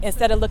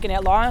Instead of looking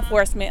at law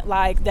enforcement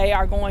like they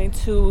are going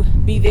to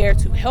be there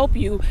to help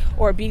you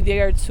or be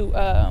there to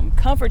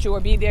comfort you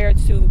or be there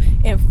to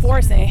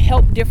enforce and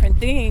help different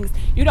things,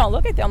 you don't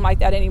look at them like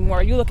that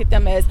anymore. You look at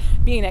them as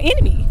being an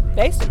enemy,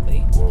 basically.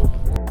 Whoa,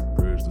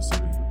 bridge the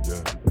city,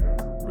 yeah.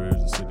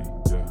 Bridge the city,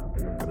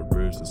 yeah. Gotta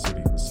bridge the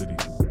city, bridge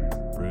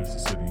the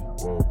city,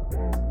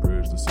 whoa,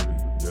 bridge the city,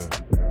 yeah.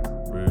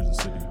 Bridge the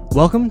city.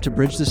 Welcome to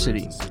Bridge the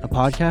City, a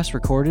podcast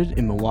recorded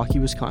in Milwaukee,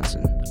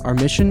 Wisconsin. Our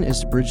mission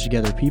is to bridge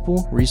together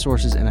people,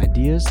 resources, and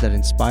ideas that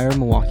inspire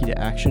Milwaukee to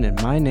action, and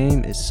my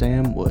name is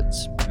Sam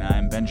Woods. And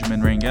I'm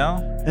Benjamin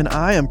Rangel. And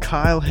I am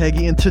Kyle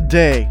Heggie, and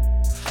today,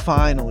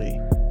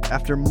 finally,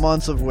 after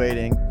months of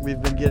waiting,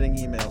 we've been getting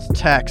emails,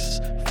 texts,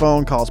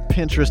 phone calls,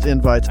 Pinterest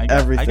invites,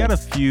 everything. I got a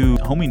few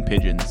homing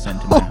pigeons sent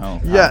to my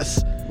home.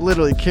 Yes,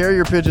 literally,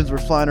 carrier pigeons were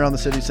flying around the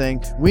city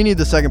saying, we need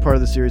the second part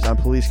of the series on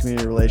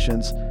police-community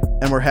relations,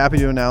 and we're happy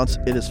to announce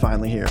it is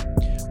finally here.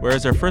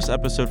 Whereas our first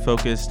episode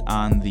focused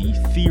on the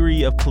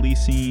theory of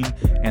policing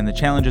and the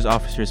challenges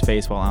officers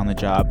face while on the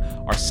job,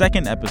 our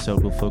second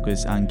episode will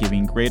focus on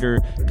giving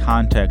greater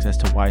context as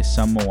to why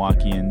some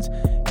Milwaukeeans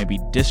may be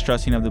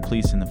distrusting of the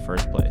police in the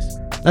first place.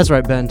 That's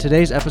right, Ben.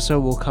 Today's episode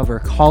will cover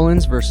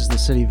Collins versus the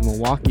City of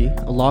Milwaukee,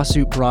 a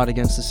lawsuit brought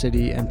against the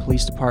city and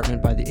police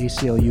department by the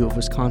ACLU of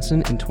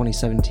Wisconsin in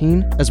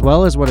 2017, as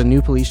well as what a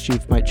new police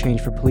chief might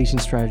change for policing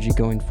strategy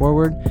going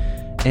forward,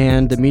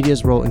 and the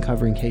media's role in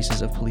covering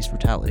cases of police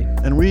brutality.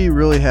 And we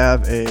really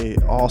have a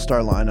all-star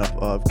lineup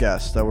of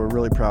guests that we're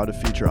really proud to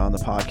feature on the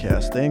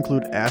podcast. They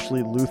include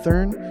Ashley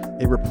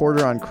Luthern, a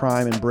reporter on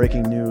crime and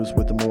breaking news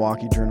with the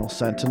Milwaukee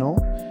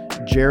Journal-Sentinel,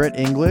 Jarrett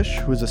English,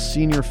 who is a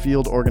senior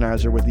field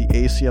organizer with the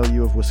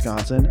ACLU of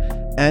Wisconsin,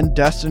 and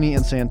Destiny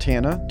and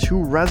Santana,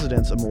 two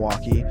residents of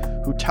Milwaukee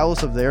who tell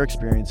us of their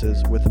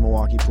experiences with the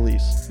Milwaukee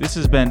police. This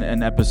has been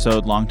an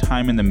episode long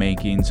time in the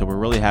making, so we're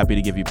really happy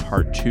to give you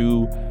part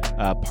 2.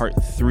 Part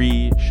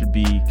 3 should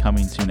be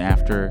coming soon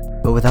after.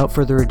 But without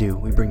further ado,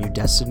 we bring you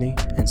Destiny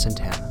and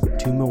Santana,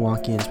 two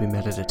Milwaukeeans we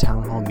met at a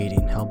town hall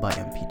meeting held by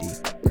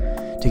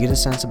MPD. To get a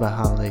sense about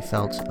how they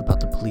felt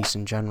about the police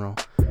in general,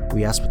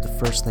 we asked what the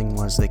first thing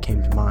was that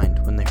came to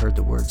mind when they heard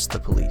the words, the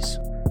police.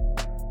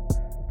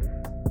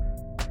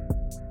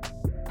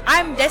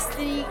 I'm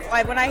Destiny.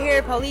 Like, when I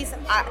hear police,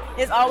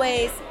 it's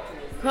always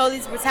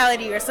police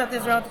brutality or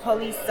something's wrong with the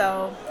police.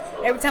 So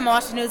every time I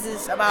watch the news,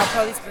 it's about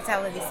police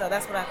brutality. So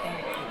that's what I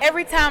think.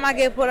 Every time I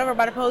get pulled over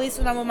by the police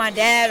when I'm with my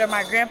dad or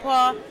my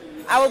grandpa,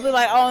 I would be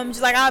like,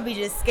 I'll be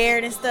just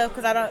scared and stuff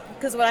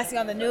because what I see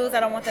on the news, I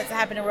don't want that to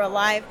happen in real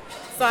life.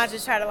 So I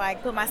just try to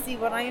put my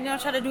seatbelt on,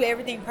 try to do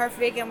everything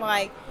perfect and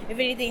if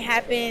anything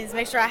happens,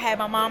 make sure I have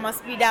my mom on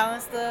speed dial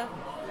and stuff.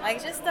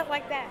 Just stuff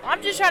like that.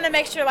 I'm just trying to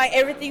make sure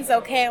everything's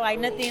okay,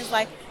 nothing's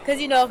because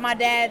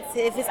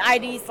if his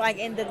ID's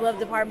in the glove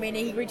department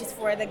and he reaches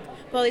for it, the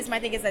police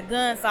might think it's a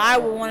gun, so I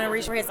would want to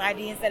reach for his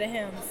ID instead of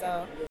him.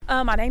 So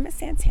My name is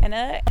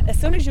Santana. As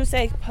soon as you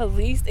say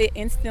police, it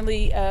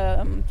instantly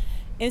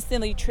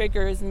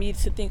triggers me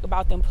to think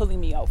about them pulling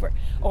me over,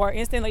 or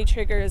instantly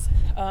triggers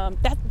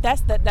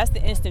that's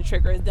the instant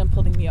trigger, is them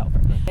pulling me over.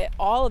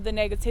 All of the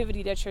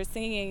negativity that you're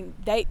seeing,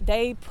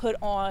 they put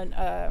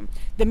on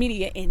the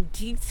media in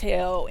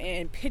detail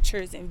and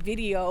pictures and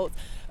videos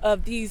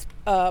of these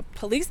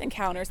police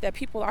encounters that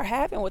people are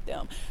having with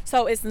them.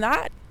 So it's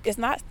not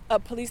a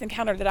police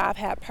encounter that I've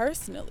had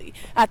personally.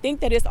 I think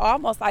that it's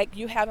almost like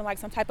you having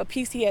some type of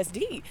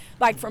PTSD,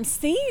 from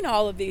seeing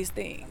all of these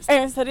things.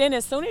 And so then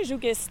as soon as you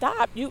get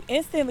stopped, you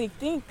instantly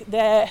think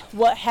that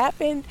what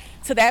happened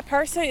to that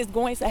person is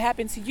going to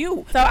happen to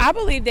you. So I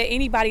believe that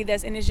anybody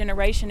that's in this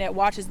generation that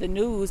watches the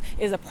news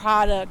is a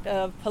product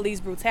of police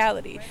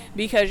brutality,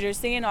 because you're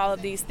seeing all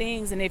of these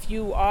things. And if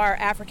you are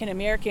African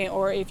American,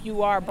 or if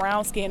you are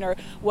brown skin, or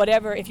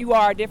whatever, if you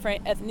are a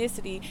different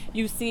ethnicity,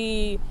 you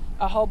see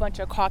a whole bunch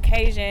of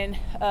Caucasian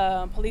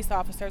police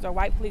officers, or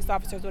white police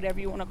officers, whatever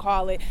you want to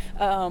call it,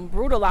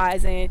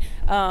 brutalizing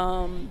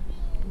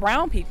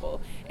brown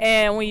people.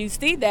 And when you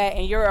see that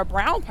and you're a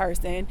brown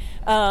person,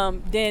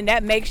 then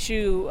that makes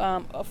you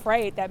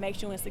afraid, that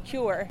makes you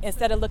insecure.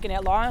 Instead of looking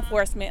at law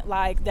enforcement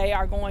like they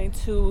are going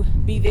to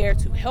be there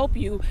to help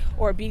you,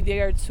 or be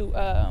there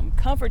to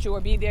comfort you,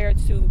 or be there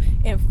to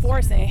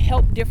enforce and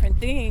help different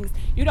things,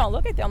 you don't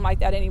look at them like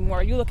that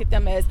anymore. You look at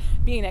them as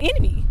being an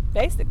enemy,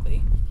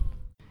 basically.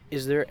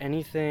 Is there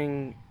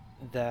anything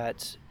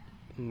that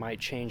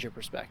might change your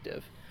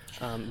perspective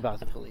about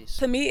the police?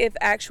 To me, if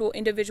actual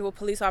individual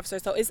police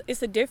officers, so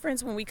it's a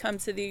difference when we come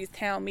to these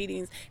town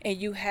meetings and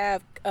you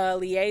have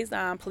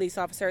liaison police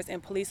officers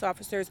and police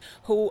officers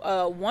who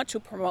want to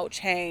promote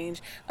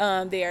change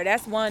there.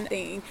 That's one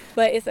thing.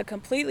 But it's a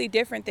completely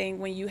different thing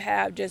when you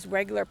have just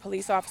regular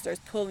police officers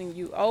pulling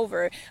you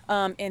over,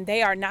 and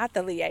they are not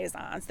the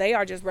liaisons. They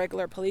are just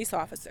regular police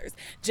officers.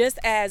 Just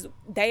as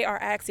they are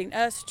asking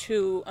us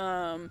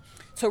to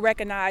to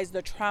recognize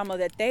the trauma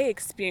that they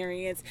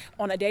experience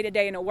on a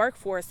day-to-day in the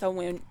workforce. So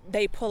when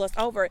they pull us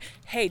over,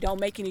 hey, don't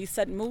make any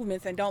sudden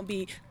movements and don't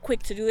be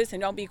quick to do this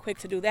and don't be quick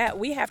to do that.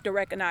 We have to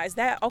recognize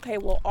that. Okay,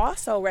 we'll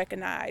also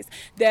recognize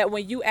that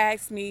when you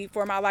asked me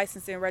for my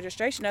license and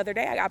registration the other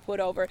day, I got put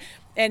over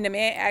and the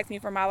man asked me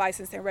for my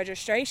license and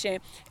registration,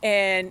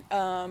 and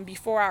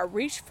before I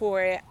reached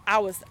for it,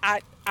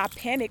 I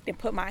panicked and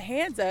put my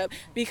hands up,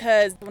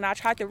 because when I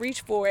tried to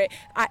reach for it,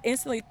 I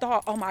instantly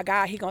thought, oh my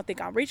God, he gonna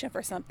think I'm reaching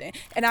for something.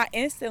 And I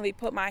instantly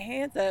put my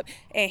hands up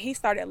and he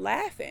started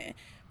laughing.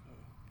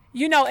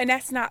 And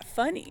that's not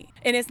funny.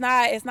 And it's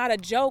not a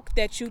joke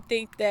that you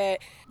think that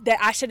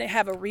I shouldn't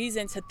have a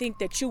reason to think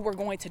that you were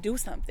going to do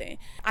something.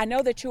 I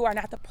know that you are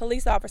not the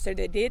police officer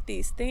that did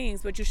these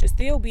things, but you should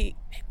still be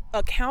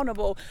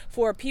accountable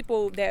for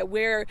people that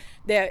wear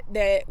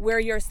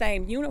your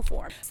same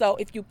uniform. So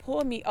if you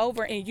pull me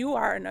over and you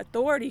are an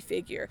authority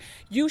figure,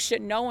 you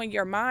should know in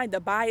your mind the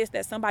bias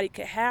that somebody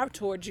could have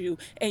towards you,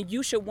 and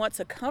you should want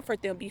to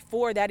comfort them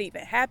before that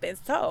even happens.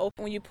 So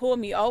when you pull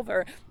me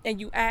over and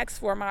you ask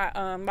for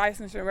my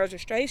license and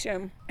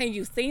registration and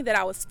you see that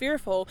I was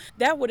fearful,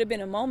 that would have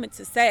been a moment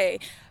to say,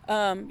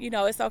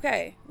 it's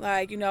okay.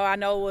 I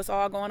know what's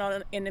all going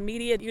on in the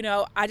media.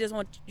 I just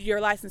want your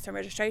license and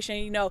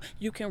registration.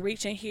 You can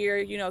reach in here,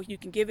 you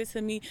can give it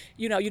to me.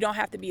 You don't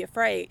have to be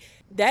afraid.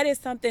 That is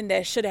something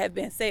that should have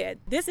been said.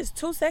 This is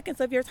 2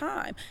 seconds of your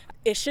time.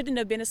 It shouldn't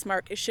have been a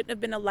smirk. It shouldn't have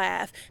been a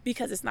laugh,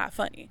 because it's not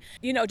funny.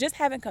 Just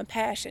having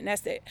compassion,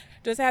 that's it.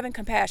 Just having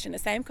compassion. The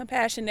same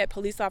compassion that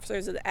police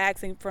officers are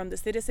asking from the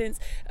citizens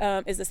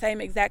is the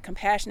same exact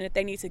compassion that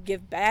they need to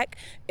give back.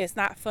 It's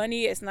not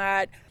funny. It's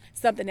not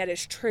something that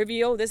is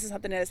trivial. This is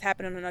something that is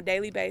happening on a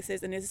daily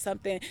basis, and this is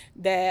something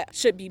that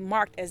should be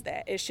marked as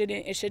that. It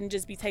shouldn't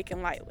just be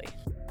taken lightly.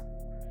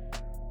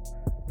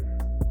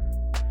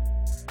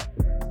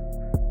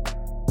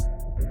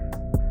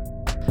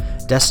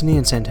 Destiny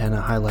and Santana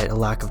highlight a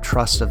lack of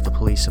trust of the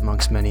police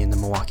amongst many in the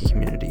Milwaukee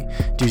community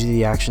due to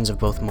the actions of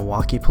both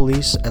Milwaukee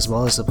police as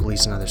well as the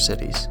police in other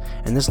cities,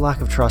 and this lack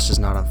of trust is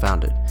not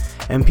unfounded.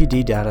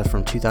 MPD data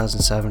from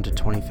 2007 to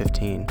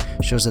 2015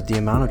 shows that the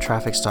amount of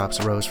traffic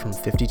stops rose from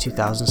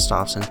 52,000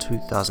 stops in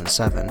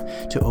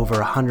 2007 to over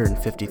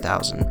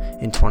 150,000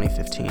 in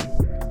 2015.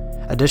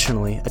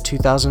 Additionally, a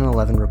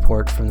 2011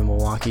 report from the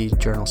Milwaukee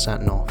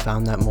Journal-Sentinel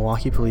found that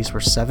Milwaukee police were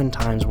 7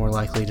 times more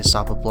likely to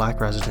stop a black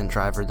resident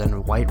driver than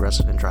a white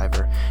resident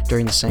driver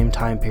during the same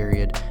time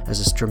period as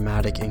this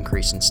dramatic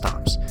increase in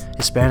stops.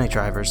 Hispanic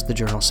drivers, the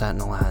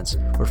Journal-Sentinel adds,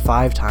 were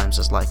 5 times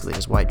as likely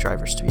as white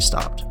drivers to be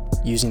stopped.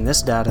 Using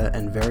this data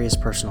and various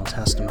personal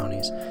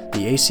testimonies,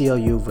 the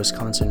ACLU of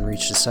Wisconsin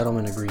reached a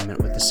settlement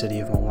agreement with the city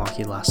of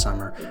Milwaukee last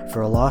summer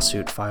for a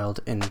lawsuit filed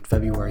in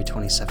February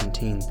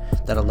 2017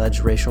 that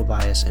alleged racial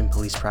bias in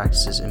police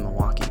practices in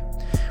Milwaukee.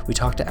 We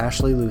talked to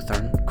Ashley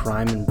Luthern,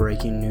 crime and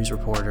breaking news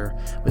reporter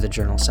with the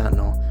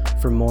Journal-Sentinel,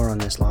 for more on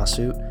this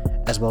lawsuit,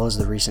 as well as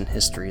the recent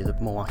history of the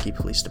Milwaukee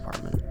Police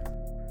Department.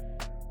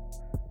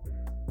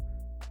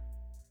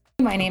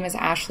 My name is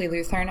Ashley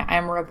Luthern.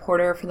 I'm a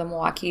reporter for the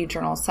Milwaukee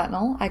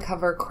Journal-Sentinel. I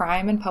cover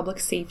crime and public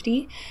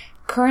safety.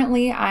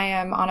 Currently, I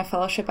am on a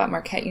fellowship at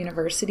Marquette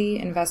University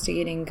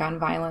investigating gun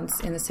violence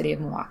in the city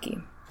of Milwaukee.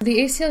 The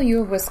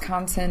ACLU of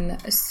Wisconsin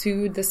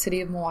sued the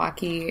city of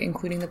Milwaukee,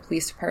 including the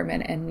police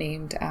department, and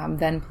named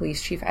then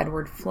Police Chief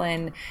Edward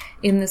Flynn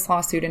in this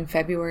lawsuit in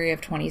February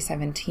of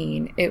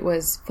 2017. It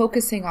was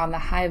focusing on the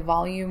high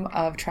volume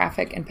of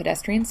traffic and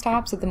pedestrian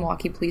stops that the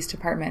Milwaukee Police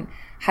Department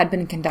had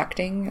been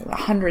conducting,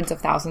 hundreds of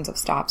thousands of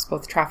stops,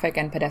 both traffic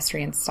and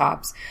pedestrian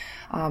stops,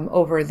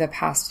 over the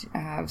past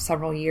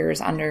several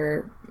years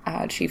under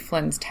Chief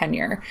Flynn's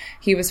tenure.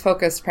 He was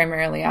focused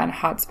primarily on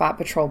hotspot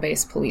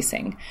patrol-based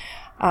policing.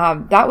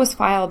 That was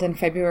filed in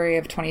February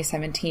of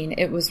 2017.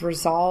 It was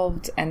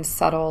resolved and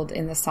settled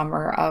in the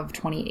summer of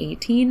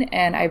 2018.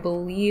 And I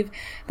believe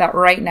that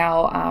right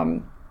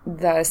now,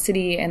 the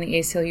city and the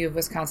ACLU of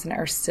Wisconsin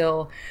are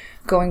still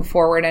going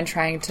forward and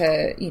trying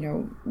to,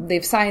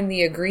 they've signed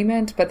the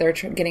agreement, but they're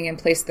getting in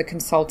place the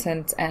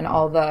consultant and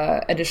all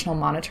the additional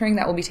monitoring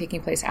that will be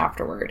taking place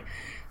afterward.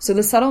 So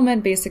the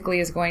settlement basically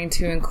is going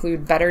to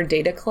include better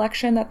data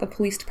collection that the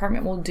police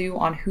department will do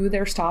on who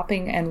they're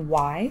stopping and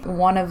why.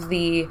 One of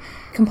the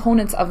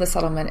components of the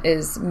settlement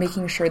is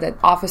making sure that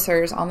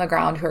officers on the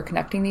ground who are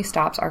conducting these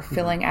stops are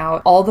filling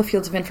out all the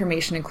fields of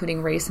information,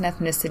 including race and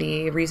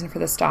ethnicity, reason for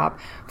the stop,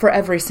 for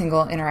every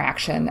single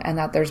interaction, and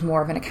that there's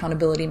more of an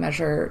accountability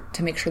measure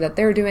to make sure that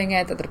they're doing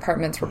it, that the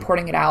department's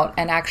reporting it out,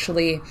 and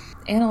actually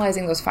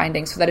analyzing those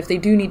findings so that if they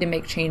do need to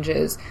make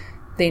changes,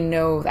 they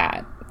know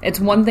that. It's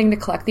one thing to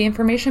collect the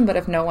information, but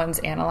if no one's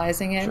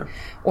analyzing it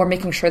or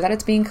making sure that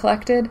it's being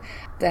collected,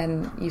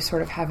 then you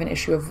sort of have an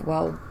issue of,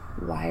 well,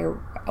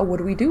 what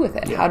do we do with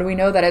it? Yeah. How do we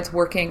know that it's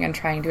working, and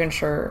trying to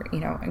ensure,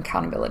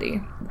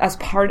 accountability? As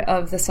part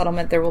of the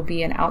settlement, there will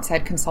be an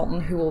outside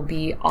consultant who will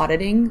be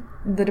auditing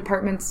the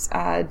department's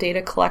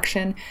data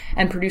collection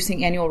and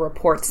producing annual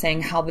reports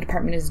saying how the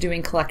department is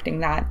doing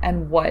collecting that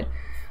and what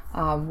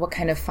what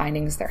kind of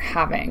findings they're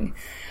having.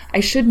 I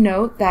should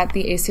note that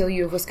the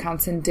ACLU of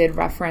Wisconsin did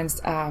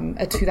reference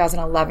a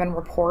 2011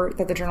 report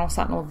that the Journal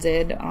Sentinel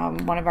did.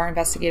 One of our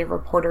investigative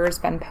reporters,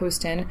 Ben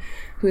Poston,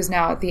 who is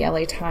now at the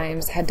LA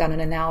Times, had done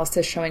an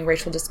analysis showing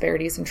racial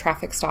disparities in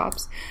traffic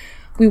stops.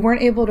 We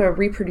weren't able to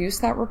reproduce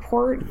that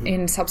report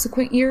in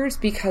subsequent years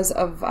because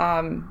of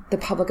the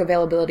public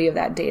availability of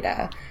that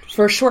data.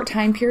 For a short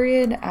time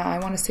period, I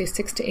want to say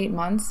 6 to 8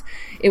 months,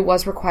 it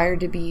was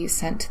required to be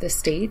sent to the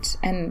state,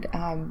 and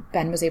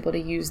Ben was able to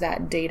use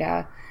that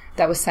data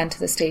that was sent to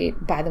the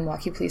state by the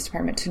Milwaukee Police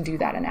Department to do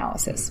that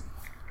analysis.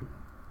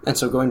 And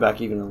so going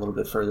back even a little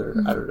bit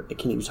further,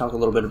 can you talk a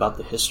little bit about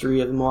the history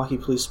of the Milwaukee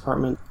Police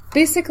Department?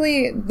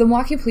 Basically, the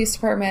Milwaukee Police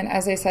Department,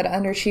 as I said,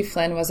 under Chief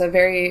Flynn, was a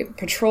very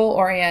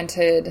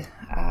patrol-oriented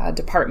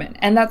department.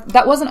 And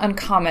that wasn't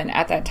uncommon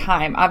at that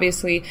time.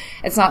 Obviously,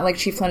 it's not like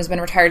Chief Flynn has been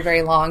retired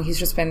very long. He's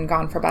just been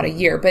gone for about a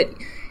year. But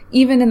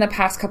even in the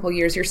past couple of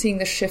years, you're seeing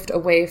the shift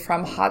away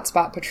from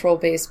hotspot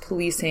patrol-based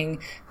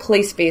policing,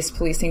 place-based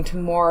policing, to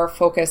more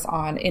focus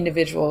on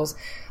individuals,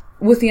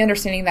 with the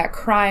understanding that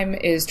crime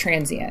is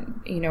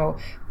transient,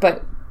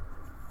 but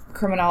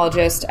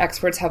criminologists,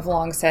 experts have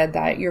long said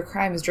that your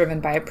crime is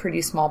driven by a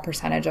pretty small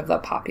percentage of the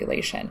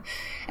population.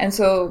 And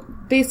so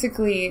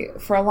basically,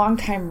 for a long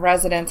time,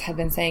 residents have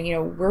been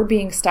saying, we're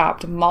being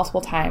stopped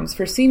multiple times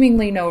for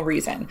seemingly no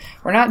reason.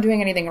 We're not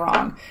doing anything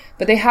wrong.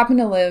 But they happen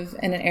to live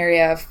in an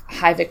area of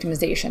high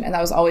victimization. And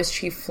that was always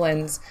Chief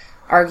Flynn's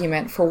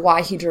argument for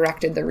why he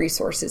directed the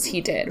resources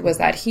he did, was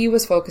that he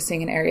was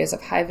focusing in areas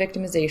of high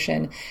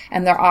victimization.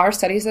 And there are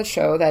studies that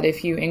show that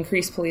if you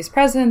increase police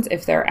presence,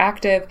 if they're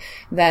active,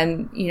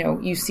 then,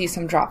 you see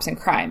some drops in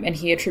crime. And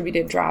he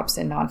attributed drops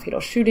in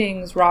non-fatal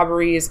shootings,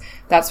 robberies,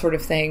 that sort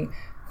of thing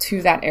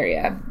to that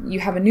area.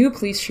 You have a new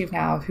police chief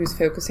now who's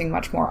focusing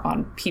much more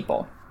on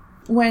people.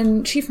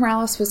 When Chief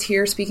Morales was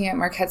here speaking at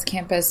Marquette's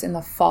campus in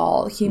the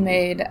fall, he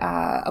made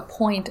a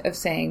point of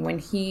saying when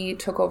he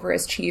took over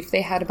as chief,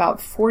 they had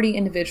about 40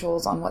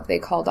 individuals on what they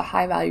called a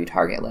high-value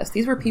target list.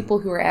 These were people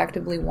who were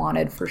actively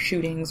wanted for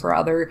shootings or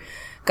other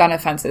gun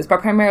offenses,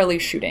 but primarily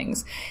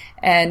shootings.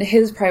 And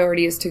his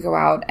priority is to go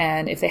out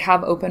and if they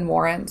have open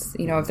warrants,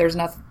 if there's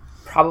enough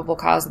probable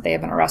cause that they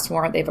have an arrest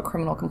warrant, they have a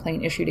criminal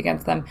complaint issued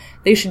against them,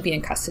 they should be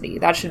in custody.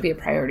 That should be a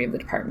priority of the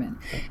department.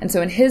 And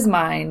so in his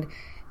mind,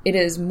 it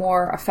is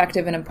more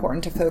effective and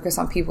important to focus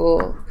on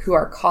people who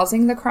are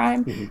causing the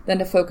crime than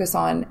to focus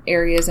on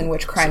areas in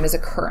which crime is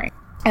occurring.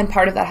 And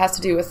part of that has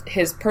to do with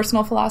his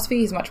personal philosophy.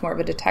 He's much more of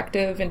a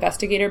detective,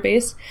 investigator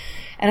based.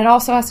 And it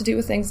also has to do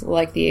with things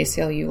like the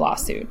ACLU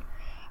lawsuit.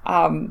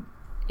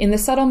 In the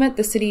settlement,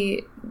 the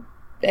city,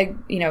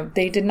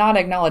 they did not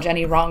acknowledge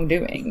any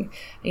wrongdoing.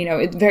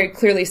 It very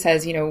clearly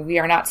says, we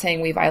are not saying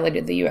we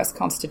violated the U.S.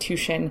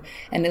 Constitution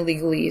and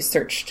illegally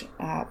searched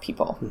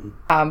people.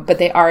 But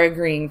they are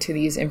agreeing to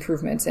these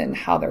improvements in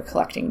how they're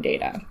collecting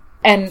data.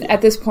 And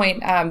at this point,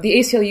 the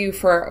ACLU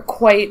for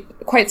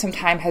quite some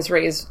time has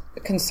raised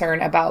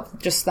concern about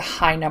just the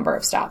high number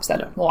of stops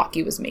that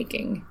Milwaukee was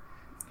making.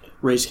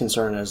 Raise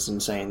concern as in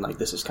saying,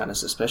 this is kind of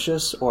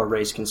suspicious, or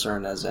raise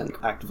concern as in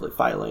actively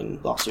filing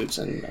lawsuits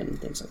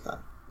and things like that?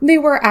 They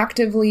were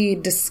actively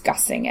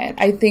discussing it.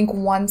 I think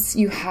once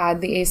you had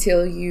the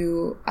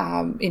ACLU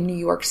in New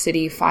York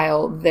City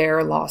file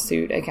their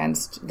lawsuit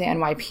against the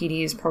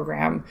NYPD's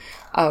program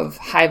of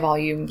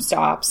high-volume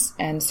stops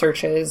and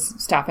searches,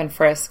 stop and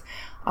frisk,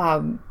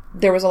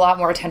 there was a lot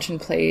more attention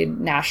paid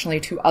nationally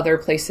to other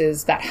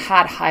places that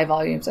had high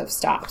volumes of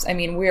stops. I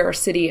mean, we're a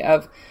city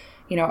of,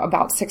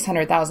 about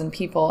 600,000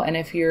 people, and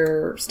if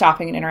you're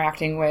stopping and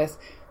interacting with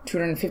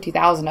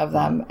 250,000 of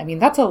them, I mean,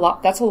 that's a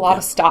lot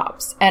of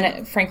stops.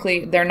 And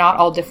frankly, they're not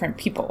all different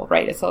people,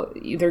 right?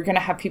 They're going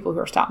to have people who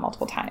are stopped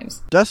multiple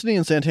times. Destiny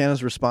and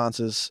Santana's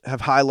responses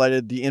have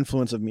highlighted the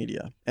influence of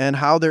media and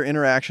how their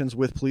interactions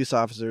with police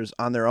officers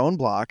on their own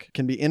block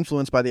can be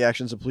influenced by the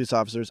actions of police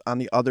officers on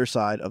the other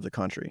side of the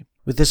country.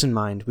 With this in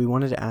mind, we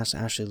wanted to ask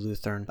Ashley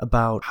Luthern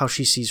about how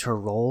she sees her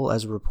role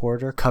as a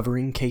reporter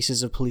covering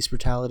cases of police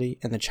brutality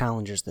and the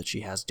challenges that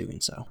she has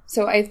doing so.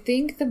 So I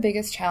think the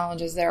biggest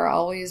challenge is there are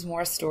always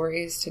more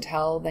stories to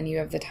tell than you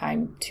have the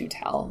time to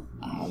tell.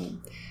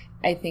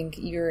 I think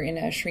you're in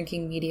a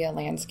shrinking media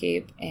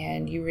landscape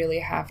and you really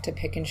have to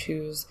pick and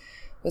choose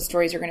what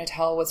stories you're going to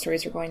tell, what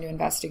stories you're going to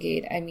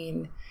investigate. I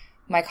mean,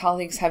 my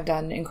colleagues have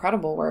done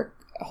incredible work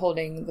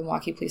holding the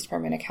Milwaukee Police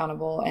Department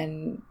accountable,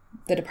 and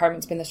the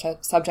department's been the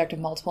subject of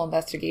multiple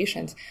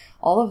investigations.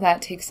 All of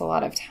that takes a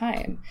lot of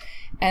time.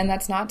 And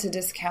that's not to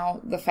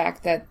discount the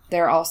fact that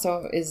there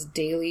also is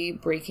daily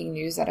breaking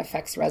news that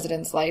affects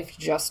residents' life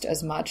just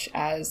as much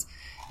as,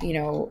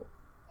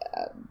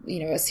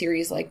 a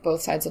series like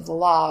Both Sides of the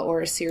Law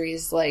or a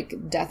series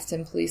like Deaths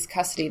in Police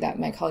Custody that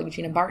my colleague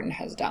Gina Barton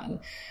has done.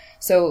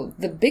 So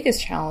the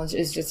biggest challenge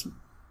is just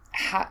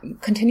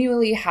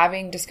continually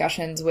having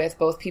discussions with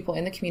both people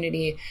in the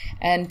community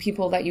and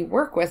people that you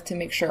work with to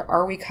make sure,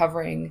 are we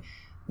covering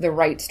the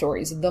right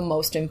stories, the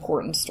most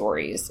important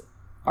stories?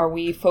 Are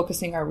we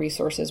focusing our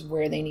resources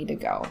where they need to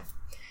go?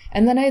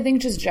 And then I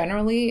think just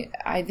generally,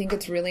 I think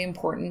it's really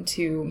important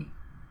to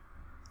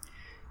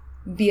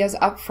be as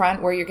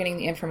upfront where you're getting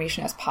the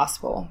information as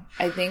possible.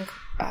 I think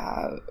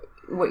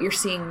what you're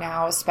seeing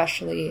now,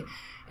 especially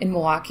in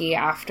Milwaukee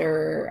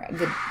after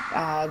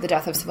the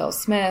death of Seville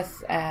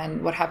Smith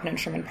and what happened in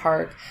Sherman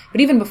Park, but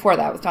even before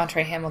that with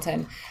Dontre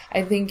Hamilton,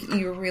 I think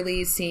you're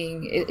really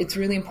seeing it's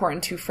really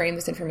important to frame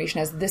this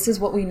information as this is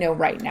what we know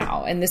right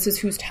now, and this is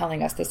who's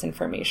telling us this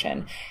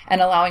information,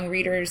 and allowing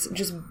readers,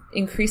 just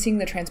increasing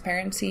the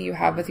transparency you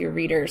have with your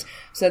readers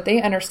so that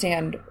they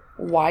understand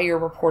why you're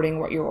reporting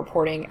what you're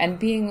reporting, and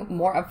being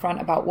more upfront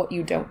about what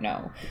you don't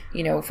know.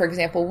 You know, for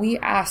example, we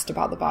asked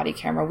about the body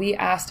camera. We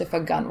asked if a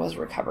gun was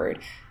recovered.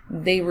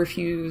 They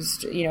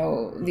refused, you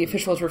know, the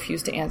officials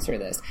refused to answer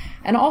this.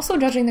 And also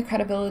judging the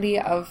credibility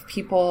of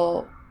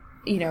people,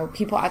 you know,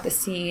 people at the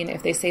scene,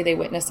 if they say they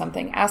witnessed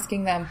something,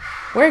 asking them,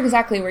 where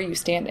exactly were you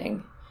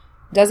standing?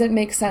 Does it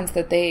make sense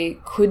that they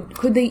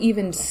could they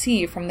even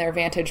see from their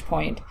vantage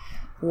point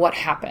what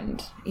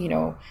happened? You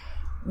know,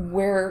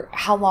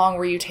 how long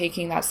were you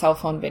taking that cell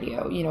phone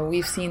video? You know,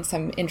 we've seen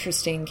some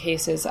interesting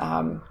cases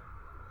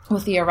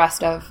with the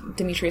arrest of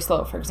Demetrius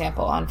Lowe, for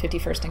example, on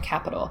 51st and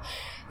Capitol.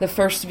 The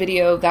first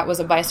video, that was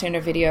a bystander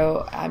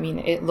video, I mean,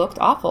 it looked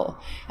awful.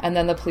 And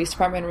then the police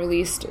department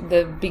released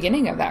the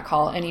beginning of that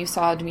call, and you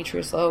saw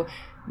Demetrius Lowe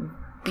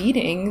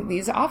beating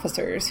these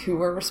officers who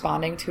were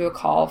responding to a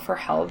call for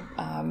help.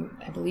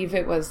 I believe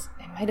it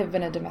might have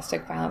been a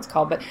domestic violence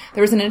call, but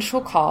there was an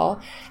initial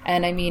call,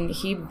 and I mean,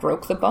 he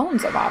broke the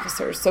bones of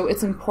officers. So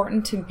it's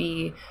important to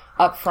be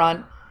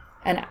upfront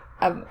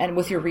and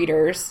with your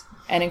readers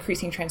and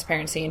increasing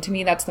transparency. And to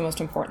me, that's the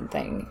most important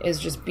thing, is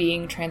just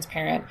being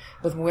transparent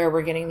with where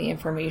we're getting the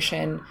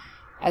information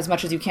as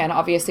much as you can,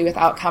 obviously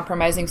without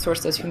compromising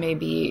sources who may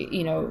be,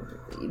 you know,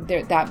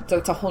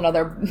 that's a whole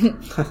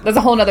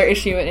nother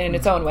issue in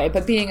its own way,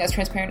 but being as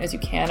transparent as you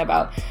can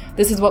about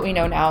this is what we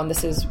know now and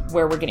this is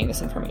where we're getting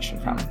this information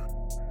from.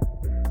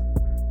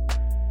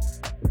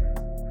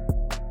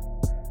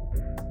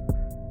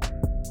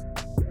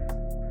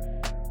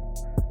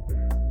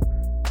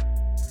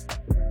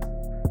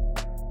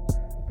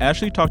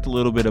 Ashley talked a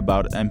little bit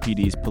about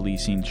MPD's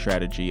policing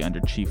strategy under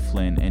Chief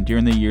Flynn and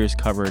during the years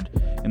covered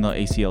in the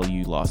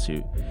ACLU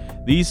lawsuit.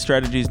 These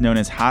strategies, known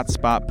as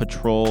hotspot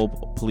patrol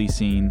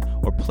policing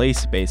or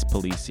place-based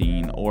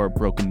policing or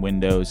broken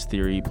windows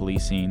theory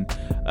policing,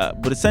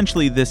 but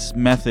essentially this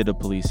method of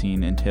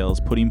policing entails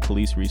putting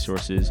police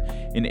resources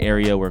in an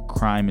area where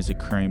crime is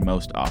occurring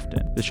most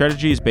often. The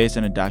strategy is based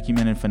on a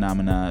documented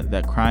phenomena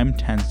that crime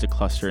tends to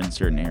cluster in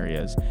certain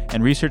areas,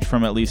 and research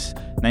from at least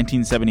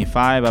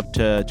 1975 up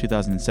to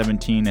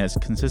 2017 has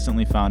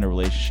consistently found a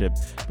relationship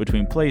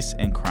between place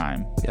and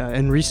crime. Yeah,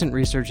 and recent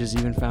research has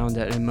even found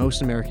that in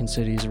most American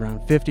cities, around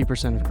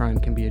 50% of crime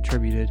can be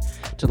attributed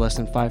to less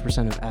than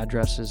 5% of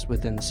addresses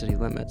within the city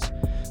limits.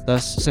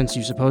 Thus, since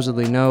you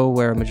supposedly know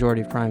where a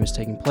majority of crime is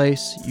taking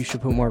place, you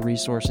should put more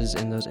resources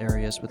in those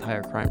areas with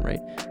higher crime rate.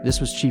 This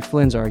was Chief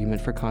Flynn's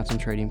argument for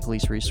concentrating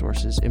police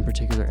resources in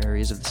particular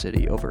areas of the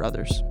city over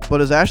others.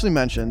 But as Ashley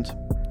mentioned,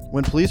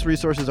 when police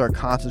resources are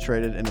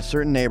concentrated in a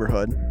certain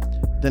neighborhood,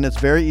 then it's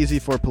very easy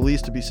for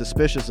police to be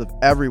suspicious of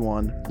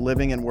everyone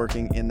living and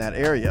working in that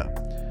area.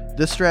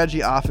 This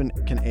strategy often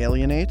can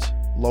alienate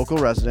local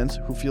residents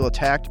who feel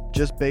attacked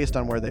just based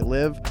on where they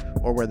live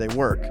or where they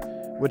work,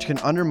 which can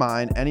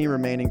undermine any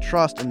remaining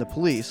trust in the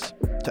police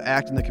to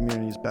act in the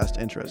community's best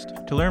interest.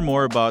 To learn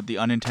more about the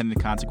unintended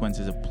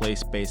consequences of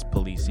place-based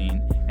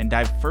policing and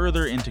dive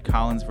further into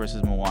Collins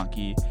versus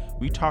Milwaukee,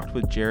 we talked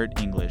with Jarrett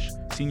English,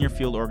 Senior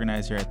Field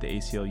Organizer at the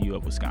ACLU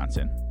of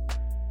Wisconsin.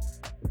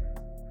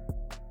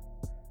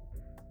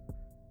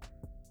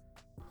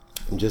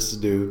 I'm just a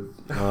dude.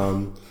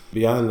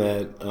 Beyond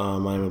that,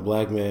 I'm a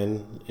black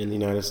man in the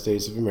United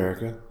States of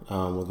America,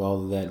 with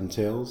all that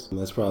entails. And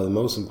that's probably the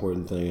most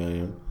important thing I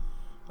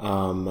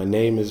am. My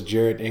name is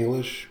Jarrett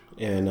English,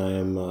 and I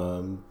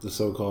am the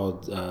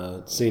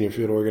so-called Senior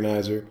Field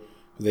Organizer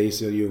for the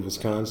ACLU of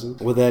Wisconsin.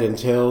 What that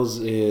entails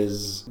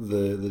is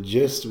the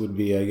gist would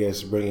be, I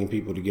guess, bringing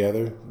people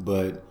together,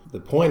 but the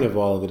point of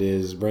all of it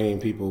is bringing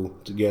people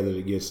together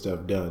to get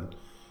stuff done.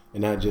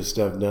 And not just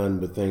stuff done,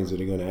 but things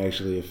that are going to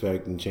actually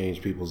affect and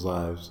change people's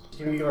lives.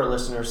 Give our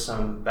listeners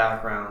some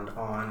background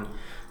on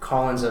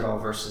Collins et al.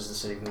 Versus the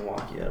city of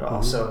Milwaukee et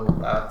al. So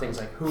things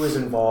like who is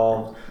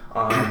involved,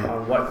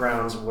 on what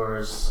grounds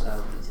was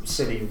the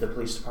city, the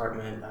police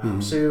department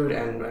sued,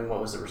 and what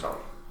was the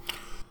result?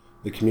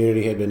 The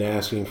community had been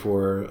asking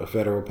for a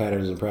federal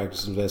patterns and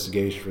practice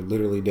investigation for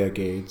literally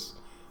decades.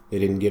 They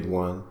didn't get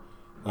one.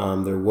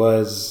 There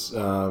was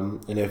an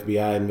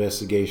FBI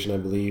investigation, I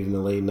believe, in the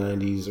late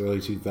 90s, early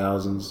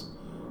 2000s,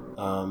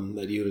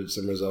 that yielded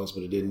some results,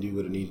 but it didn't do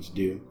what it needed to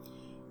do.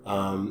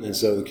 And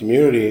so the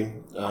community,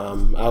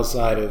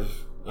 outside of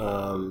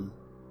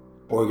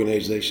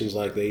organizations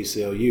like the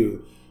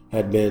ACLU,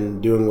 had been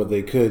doing what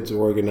they could to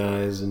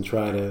organize and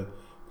try to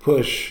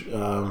push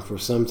for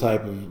some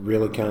type of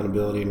real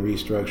accountability and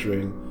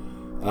restructuring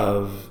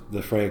of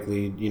the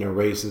frankly,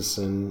 racist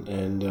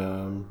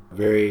and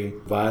very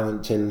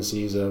violent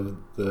tendencies of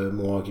the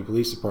Milwaukee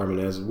Police Department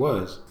as it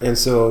was. And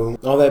so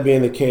all that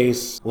being the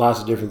case,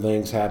 lots of different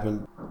things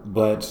happened.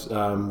 but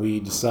we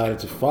decided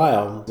to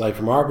file. Like,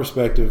 from our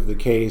perspective, the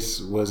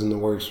case was in the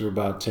works for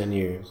about 10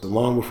 years.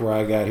 Long before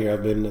I got here,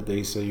 I've been at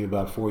the ACLU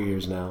about 4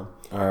 years now.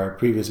 Our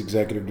previous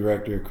executive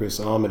director, Chris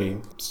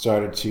Almody,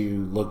 started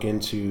to look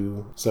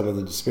into some of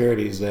the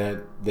disparities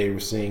that they were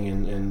seeing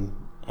in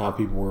how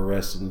people were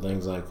arrested and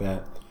things like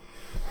that.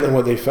 And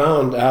what they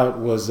found out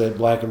was that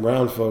black and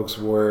brown folks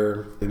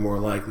were more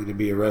likely to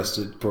be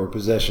arrested for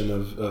possession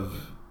of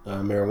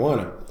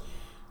marijuana.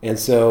 And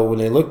so when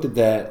they looked at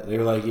that, they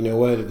were like, you know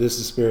what, if this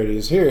disparity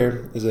is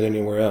here, is it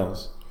anywhere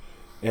else?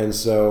 And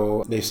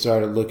so they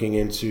started looking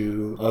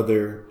into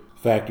other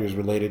factors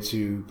related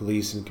to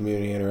police and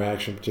community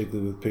interaction,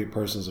 particularly with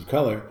persons of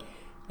color.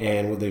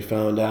 And what they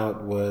found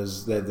out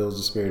was that those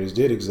disparities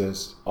did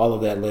exist. All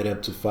of that led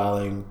up to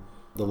filing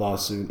the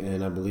lawsuit,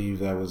 and I believe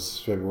that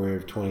was February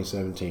of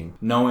 2017.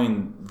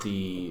 Knowing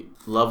the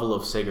level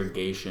of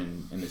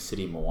segregation in the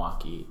city of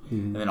Milwaukee,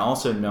 and then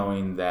also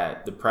knowing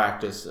that the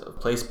practice of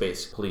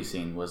place-based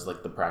policing was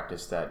like the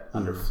practice that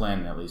under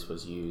Flynn at least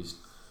was used,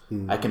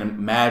 I can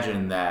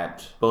imagine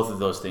that both of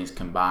those things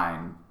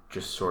combined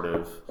just sort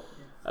of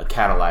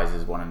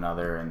catalyzes one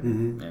another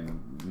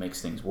and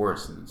makes things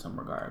worse in some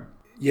regard.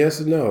 Yes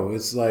and no.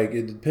 It's like,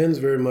 it depends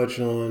very much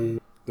on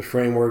the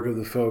framework of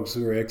the folks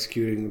who are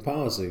executing the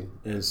policy.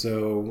 And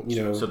so,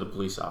 So the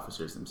police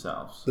officers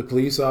themselves. The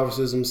police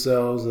officers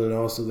themselves, and then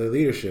also their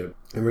leadership.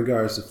 In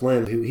regards to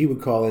Flynn, he would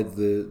call it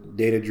the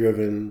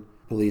data-driven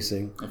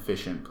policing.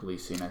 Efficient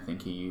policing, I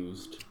think he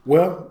used.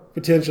 Well,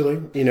 potentially.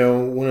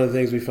 One of the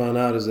things we found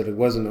out is that it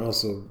was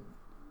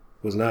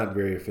not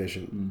very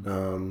efficient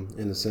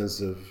in the sense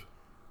of,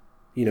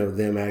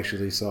 them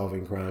actually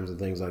solving crimes and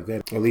things like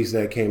that. At least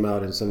that came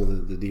out in some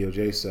of the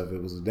DOJ stuff.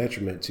 It was a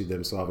detriment to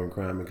them solving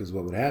crime, because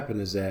what would happen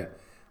is that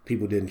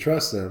people didn't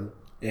trust them,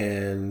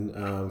 and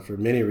for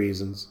many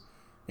reasons.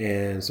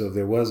 And so if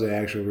there was an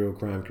actual real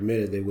crime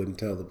committed, they wouldn't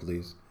tell the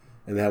police.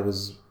 And that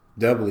was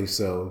doubly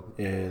so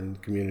in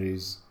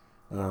communities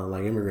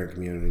like immigrant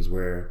communities,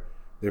 where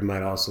there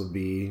might also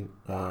be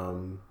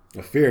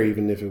a fear,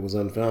 even if it was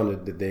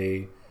unfounded, that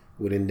they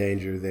would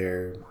endanger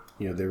their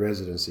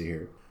residency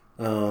here.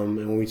 And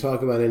when we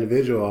talk about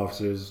individual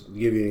officers, to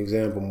give you an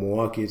example,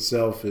 Milwaukee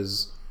itself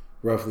is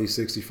roughly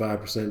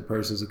 65%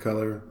 persons of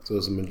color, so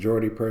it's a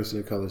majority person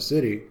of color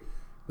city.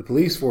 The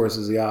police force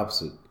is the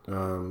opposite.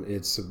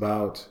 It's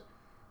about,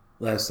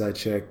 last I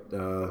checked,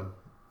 and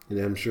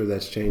I'm sure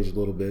that's changed a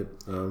little bit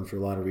for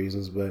a lot of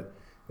reasons, but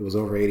it was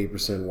over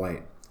 80%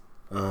 white.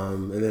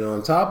 And then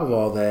on top of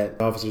all that,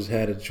 officers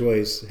have a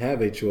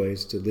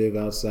choice to live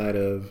outside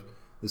of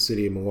the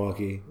city of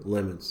Milwaukee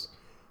limits.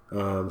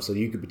 So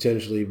you could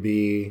potentially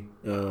be,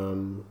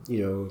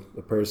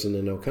 a person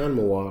in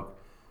Oconomowoc,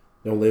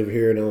 don't live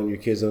here, your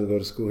kids don't go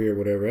to school here,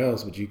 whatever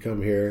else, but you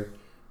come here,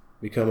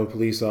 become a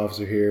police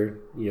officer here,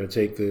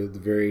 take the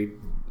very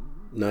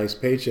nice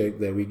paycheck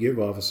that we give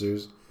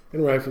officers,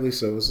 and rightfully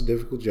so, it's a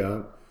difficult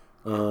job,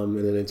 and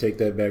then take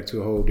that back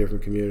to a whole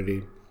different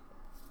community,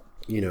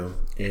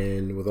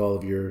 and with all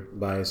of your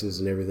biases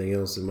and everything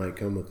else that might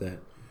come with that.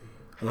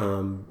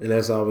 And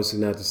that's obviously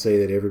not to say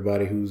that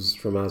everybody who's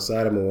from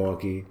outside of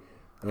Milwaukee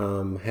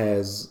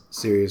has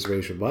serious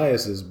racial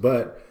biases,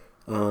 but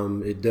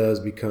it does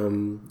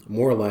become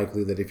more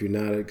likely that if you're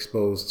not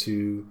exposed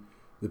to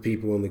the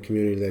people in the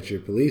community that you're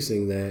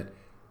policing, that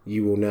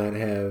you will not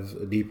have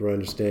a deeper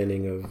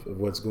understanding of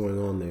what's going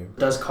on there.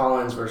 Does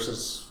Collins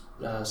versus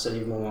City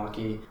of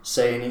Milwaukee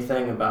say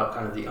anything about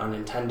kind of the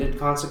unintended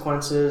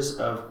consequences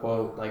of,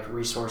 quote, like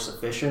resource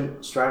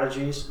efficient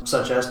strategies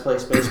such as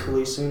place-based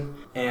policing,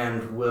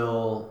 and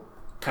will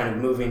kind of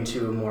moving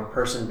to a more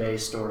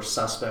person-based or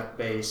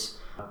suspect-based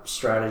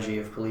strategy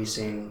of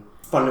policing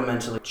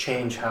fundamentally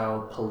change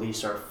how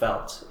police are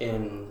felt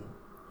in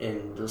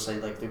let's say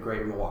like the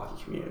greater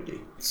Milwaukee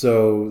community?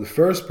 So the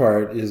first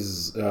part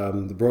is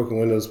the broken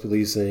windows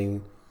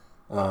policing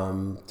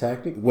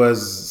tactic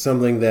was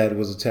something that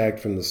was attacked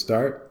from the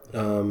start,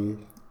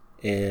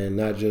 and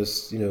not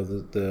just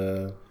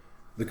the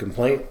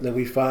complaint that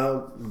we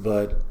filed,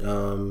 but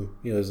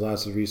there's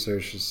lots of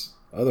research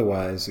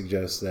otherwise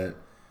suggests that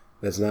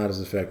that's not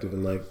as effective,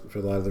 and like for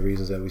a lot of the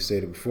reasons that we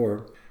stated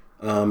before.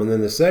 And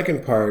then the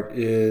second part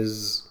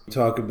is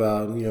talk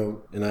about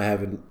and I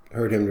haven't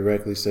heard him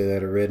directly say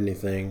that or read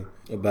anything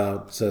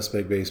about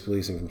suspect-based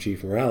policing from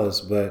Chief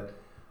Morales, but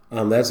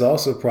that's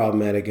also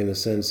problematic in the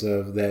sense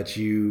of that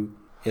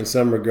in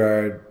some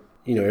regard,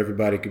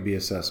 everybody could be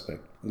a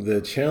suspect. The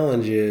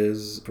challenge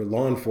is for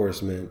law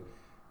enforcement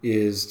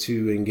is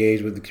to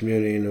engage with the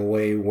community in a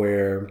way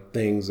where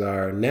things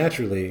are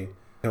naturally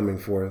coming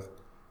forth,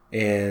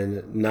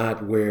 and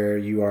not where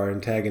you are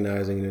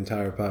antagonizing an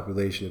entire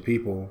population of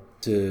people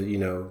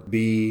to,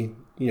 be,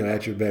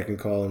 at your beck and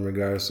call in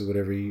regards to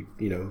whatever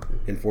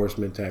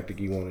enforcement tactic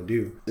you want to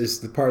do. It's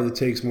the part that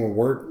takes more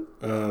work.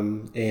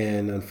 And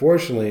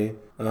unfortunately,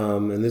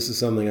 and this is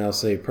something I'll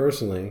say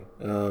personally,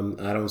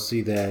 I don't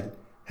see that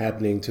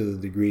happening to the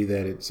degree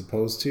that it's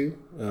supposed to,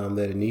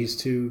 that it needs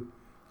to,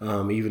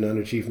 even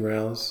under Chief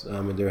Morales.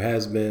 And there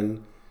has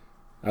been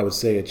I would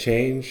say, a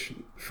change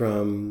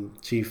from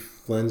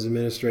Chief Flynn's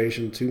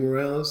administration to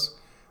Morales,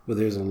 but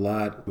there's a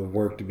lot of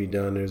work to be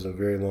done. There's a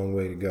very long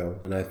way to go.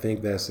 And I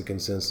think that's the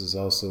consensus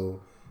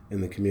also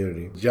in the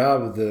community. The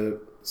job of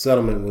the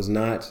settlement was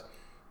not,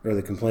 or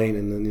the complaint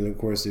and then, of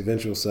course, the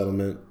eventual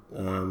settlement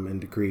and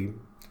decree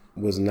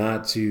was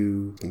not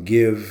to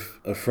give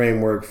a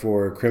framework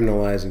for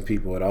criminalizing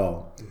people at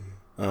all.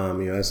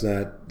 That's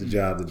not the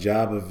job. The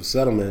job of a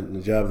settlement and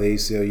the job of the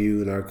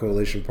ACLU and our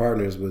coalition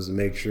partners was to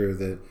make sure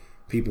that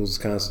people's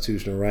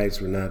constitutional rights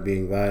were not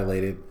being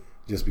violated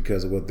just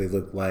because of what they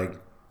look like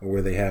or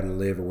where they happen to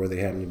live or where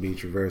they happen to be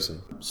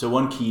traversing. So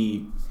one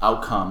key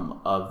outcome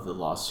of the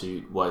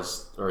lawsuit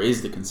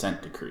is the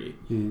consent decree.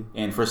 Mm-hmm.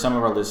 And for some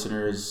of our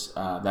listeners,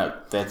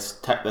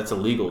 that's a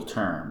legal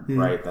term, mm-hmm.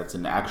 right? That's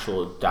an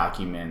actual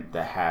document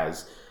that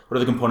has what are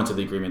the components of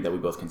the agreement that we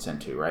both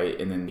consent to, right?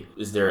 And then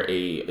is the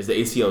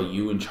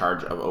ACLU in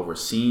charge of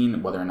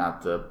overseeing whether or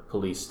not the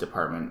police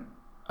department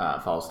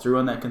follows through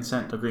on that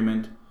consent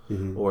agreement?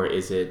 Mm-hmm. Or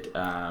is it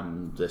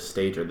the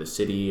state or the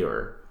city,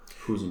 or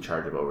who's in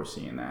charge of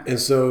overseeing that? And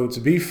so, to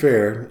be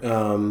fair,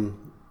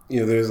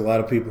 there's a lot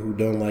of people who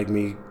don't like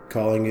me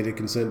calling it a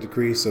consent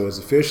decree. So it's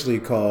officially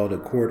called a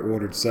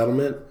court-ordered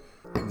settlement.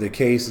 The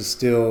case is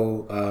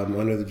still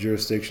under the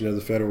jurisdiction of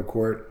the federal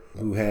court,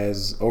 who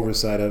has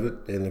oversight of it.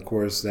 And of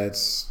course,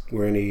 that's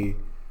where any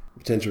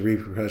potential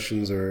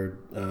repercussions or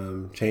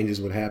changes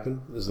would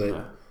happen, is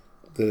that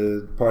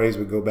the parties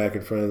would go back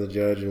in front of the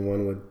judge and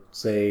one would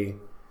say,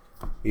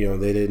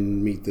 they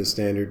didn't meet the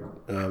standard,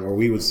 or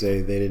we would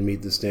say they didn't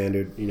meet the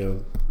standard,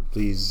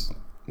 please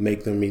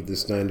make them meet the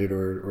standard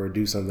or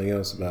do something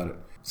else about it.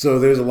 So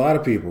there's a lot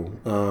of people.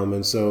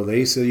 And so the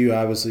ACLU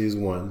obviously is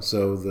one.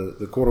 So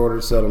the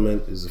court-ordered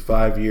settlement is a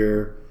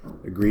 5-year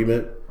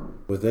agreement.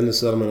 Within the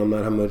settlement,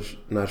 I'm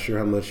not sure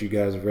how much you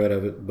guys have read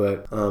of it,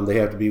 but they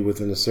have to be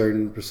within a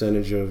certain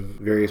percentage of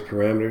various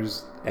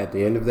parameters at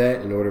the end of that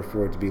in order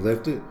for it to be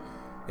lifted.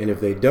 And if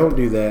they don't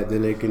do that,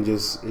 then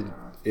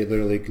it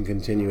literally can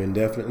continue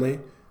indefinitely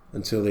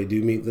until they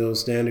do meet those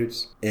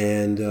standards.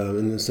 And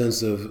in the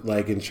sense of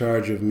in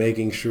charge of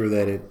making sure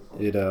that it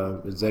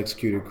is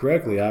executed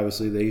correctly,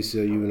 obviously the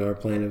ACLU and our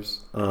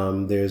plaintiffs,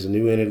 there's a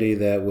new entity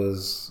that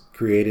was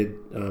created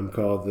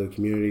called the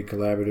Community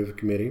Collaborative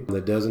Committee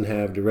that doesn't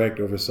have direct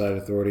oversight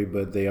authority,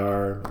 but they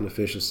are an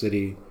official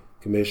city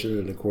commission.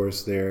 And of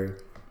course,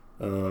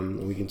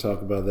 we can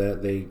talk about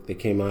that. They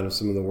came out of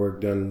some of the work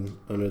done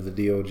under the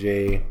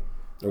DOJ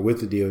or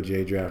with the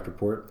DOJ draft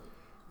report.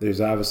 There's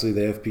obviously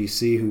the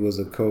FPC, who was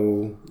a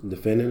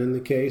co-defendant in the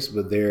case,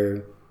 but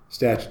they're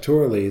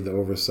statutorily the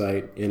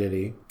oversight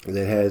entity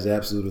that has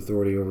absolute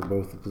authority over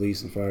both the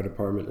police and fire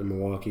department in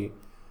Milwaukee.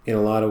 In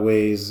a lot of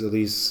ways, at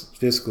least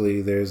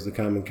fiscally, there's the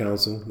Common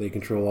Council. They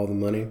control all the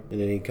money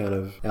and any kind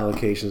of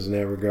allocations in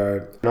that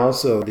regard. And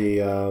also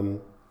the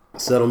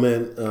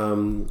settlement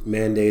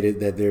mandated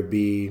that there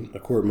be a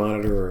court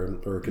monitor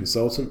or a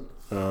consultant,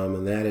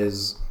 and that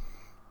is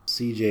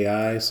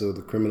CJI, so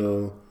the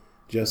Criminal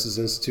Justice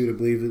Institute, I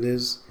believe it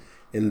is.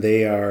 And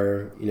they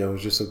are,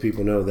 just so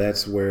people know,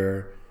 that's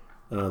where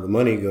the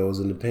money goes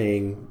into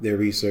paying their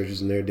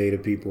researchers and their data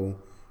people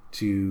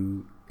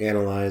to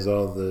analyze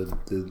all the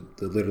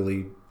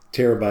literally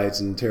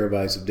terabytes and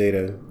terabytes of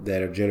data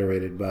that are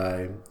generated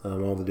by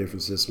all the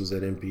different systems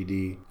that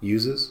MPD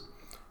uses.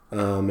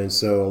 And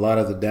so a lot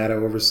of the data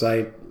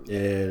oversight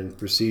and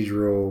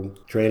procedural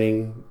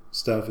training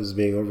stuff is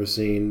being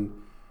overseen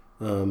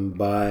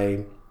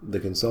by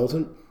the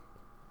consultant.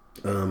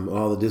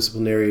 All the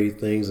disciplinary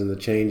things and the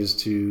changes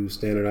to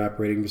standard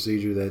operating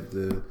procedure that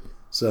the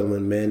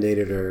settlement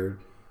mandated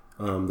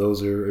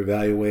those are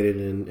evaluated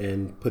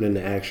and put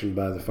into action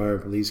by the Fire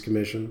and Police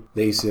Commission.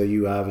 The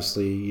ACLU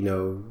obviously,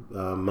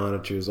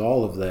 monitors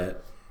all of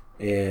that.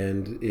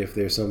 And if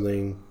there's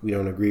something we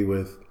don't agree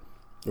with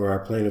or our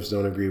plaintiffs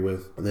don't agree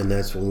with, then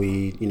that's when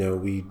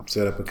we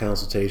set up a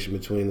consultation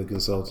between the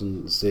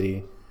consultant, the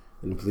city,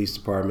 and the police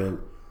department.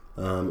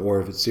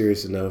 Or if it's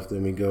serious enough,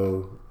 then we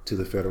go to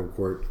the federal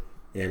court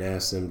and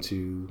ask them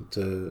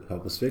to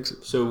help us fix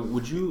it. So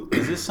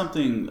is this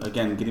something,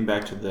 again, getting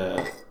back to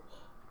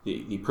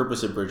the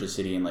purpose of Bridge the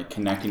City and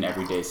connecting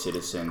everyday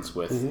citizens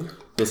with mm-hmm.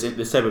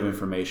 this type of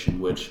information,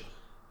 which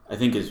I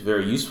think is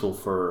very useful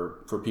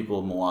for people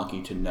in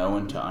Milwaukee to know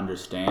and to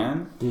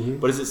understand. Mm-hmm.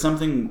 But is it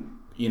something,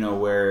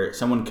 where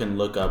someone can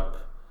look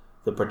up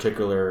the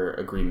particular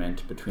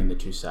agreement between the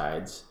two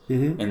sides,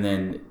 mm-hmm. and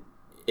then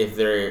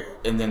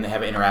they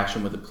have an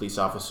interaction with a police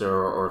officer,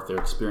 or if they're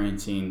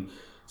experiencing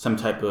some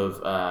type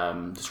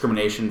of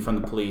discrimination from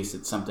the police,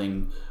 it's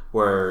something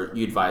where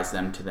you advise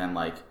them to then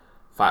let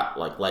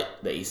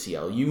the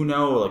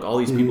ACLU all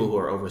these mm-hmm. people who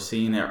are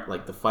overseeing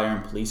it, the Fire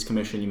and Police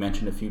Commission you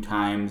mentioned a few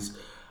times.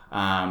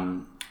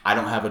 I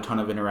don't have a ton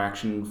of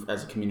interaction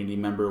as a community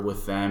member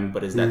with them,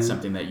 but is that mm-hmm.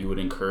 something that you would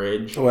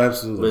encourage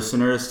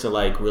listeners to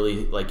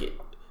really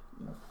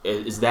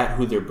is that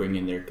who they're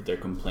bringing their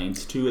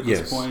complaints to at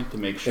this point, to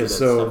make sure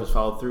stuff is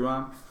followed through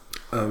on?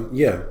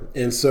 Yeah.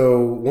 And so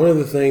one of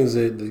the things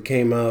that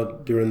came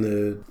out during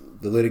the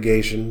the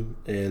litigation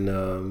and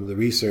the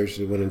research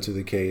that went into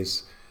the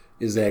case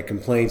is that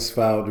complaints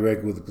filed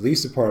directly with the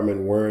police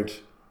department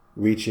weren't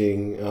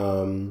reaching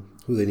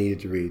who they needed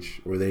to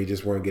reach, or they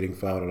just weren't getting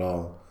filed at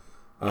all.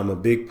 A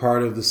big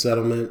part of the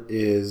settlement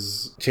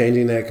is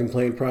changing that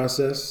complaint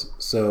process.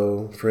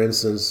 So, for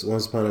instance,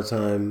 once upon a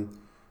time,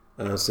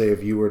 say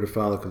if you were to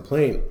file a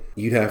complaint,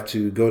 you'd have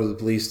to go to the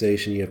police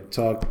station, you have to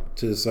talk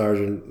to the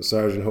sergeant. The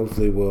sergeant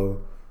hopefully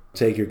will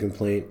take your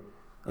complaint.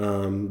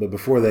 But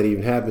before that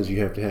even happens, you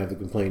have to have the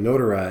complaint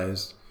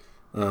notarized.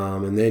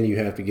 And then you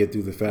have to get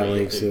through the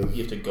phalanx of...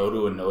 You have to go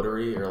to a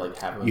notary or like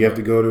have You have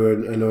to go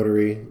to a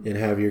notary and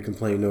have your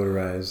complaint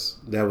notarized.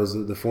 That was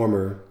the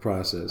former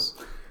process.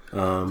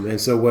 And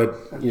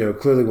so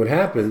clearly what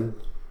happened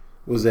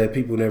was that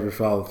people never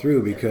followed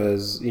through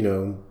because,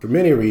 for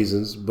many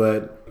reasons,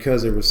 but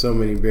because there were so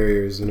many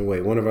barriers in the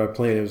way. One of our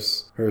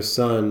plaintiffs, her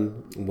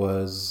son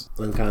was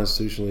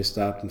unconstitutionally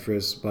stopped and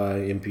frisked by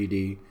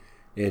MPD,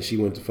 and she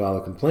went to file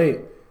a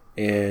complaint.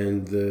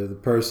 And the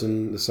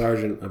person, the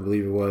sergeant, I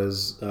believe it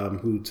was,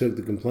 who took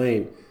the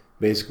complaint,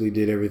 basically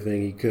did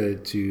everything he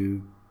could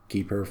to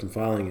keep her from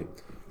filing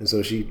it. And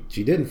so she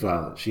didn't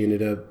file it. She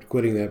ended up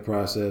quitting that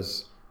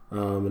process.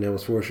 And that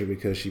was fortunate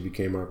because she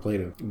became our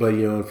plaintiff. But,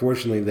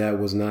 unfortunately, that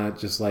was not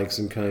just like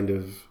some kind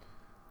of,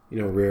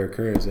 rare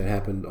occurrence that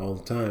happened all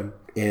the time.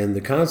 And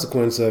the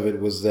consequence of it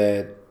was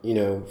that,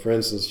 for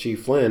instance,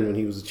 Chief Flynn, when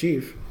he was the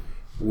chief,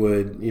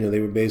 they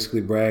would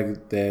basically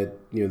brag that,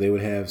 they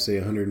would have, say,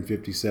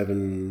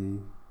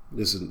 157,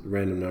 this is a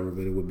random number,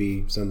 but it would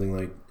be something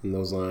like in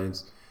those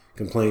lines,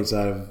 complaints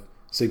out of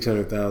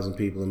 600,000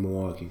 people in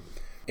Milwaukee.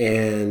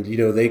 And,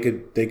 they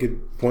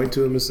could point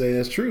to him and say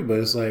that's true, but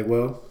it's like,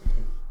 well,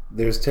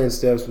 there's 10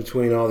 steps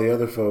between all the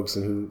other folks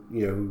and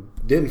who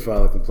didn't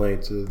file a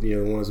complaint to, the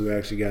ones who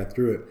actually got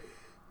through it.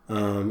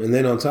 And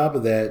then on top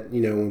of that,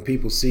 when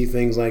people see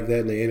things like that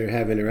and they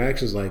have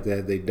interactions like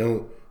that, they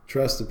don't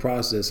trust the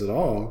process at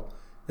all.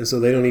 And so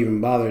they don't even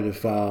bother to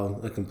file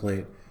a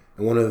complaint.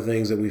 And one of the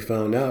things that we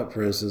found out,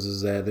 for instance,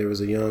 is that there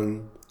was a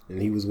young,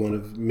 and he was one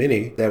of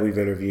many that we've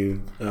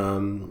interviewed,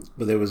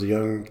 but there was a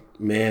young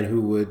man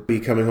who would be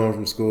coming home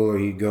from school, or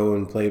he'd go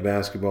and play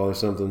basketball or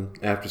something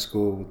after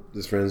school with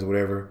his friends or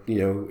whatever.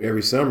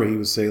 Every summer he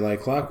would say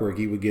like clockwork,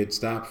 he would get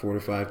stopped 4 to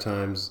 5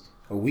 times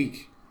a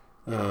week.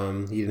 He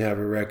didn't have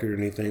a record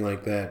or anything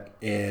like that.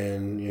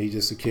 And he's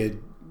just a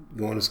kid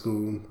going to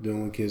school,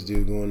 doing what kids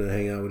do, going to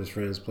hang out with his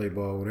friends, play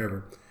ball,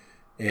 whatever,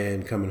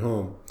 and coming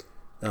home.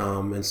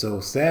 And so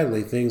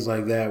sadly, things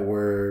like that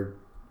were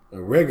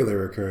a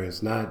regular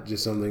occurrence, not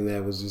just something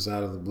that was just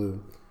out of the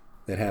blue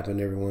that happened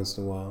every once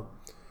in a while.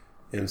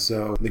 And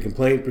so the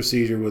complaint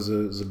procedure was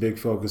a big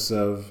focus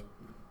of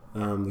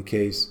the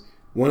case.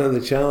 One of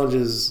the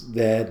challenges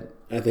that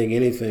I think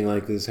anything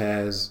like this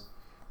has,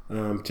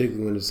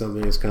 particularly when it's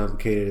something as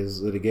complicated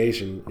as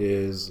litigation,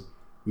 is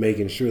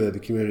making sure that the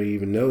community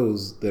even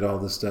knows that all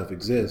this stuff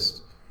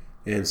exists.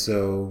 And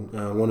so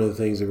one of the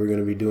things that we're going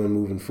to be doing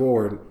moving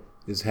forward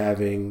is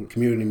having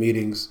community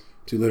meetings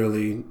to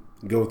literally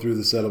go through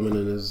the settlement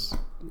in as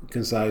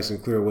concise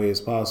and clear way as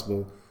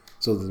possible,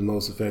 so that the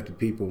most affected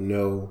people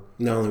know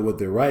not only what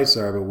their rights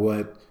are, but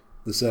what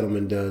the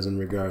settlement does in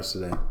regards to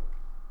that.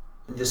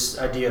 This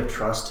idea of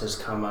trust has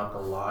come up a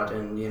lot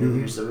in the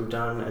interviews that we've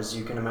done, as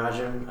you can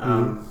imagine,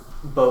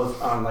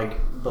 both on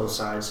both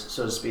sides,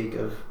 so to speak,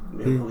 of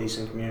police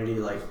and community.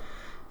 Like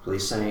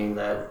police saying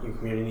that your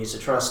community needs to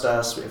trust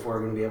us if we're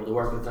going to be able to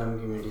work with them.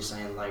 Community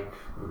saying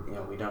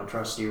we don't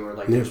trust you, or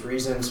there's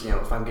reasons.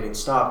 If I'm getting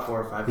stopped 4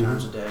 or 5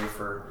 times a day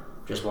for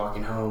just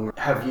walking home.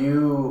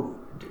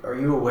 Are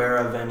you aware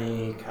of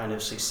any kind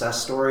of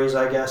success stories,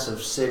 I guess,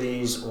 of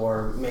cities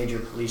or major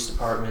police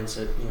departments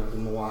at the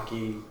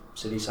Milwaukee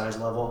city size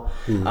level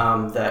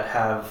that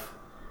have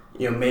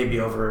maybe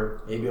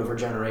over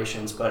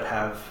generations, but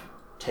have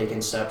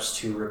taken steps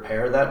to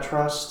repair that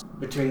trust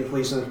between the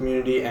police and the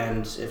community?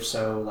 And if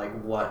so,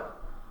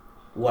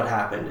 what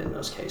happened in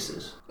those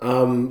cases?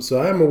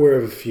 So I'm aware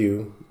of a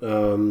few,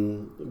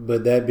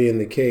 but that being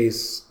the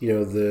case,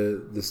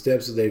 the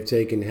steps that they've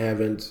taken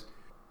haven't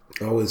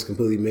always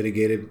completely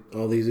mitigated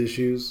all these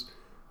issues.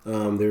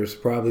 There's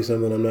probably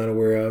something I'm not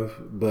aware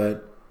of,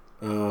 but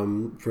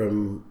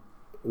from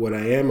what I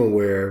am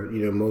aware,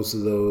 most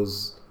of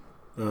those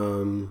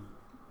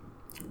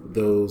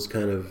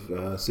kind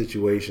of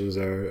situations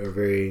are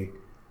very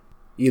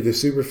either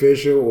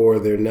superficial, or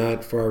they're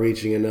not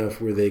far-reaching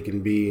enough where they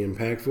can be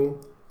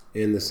impactful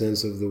in the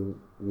sense of the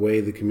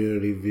way the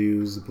community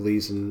views the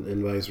police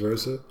and vice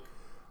versa.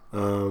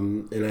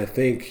 And I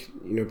think,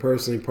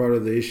 personally, part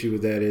of the issue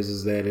with that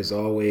is that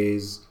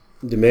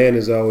demand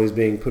is always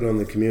being put on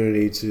the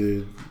community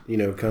to,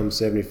 come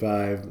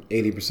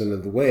 75-80%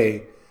 of the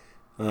way.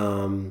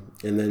 And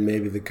then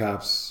maybe the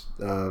cops,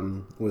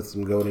 with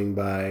some goading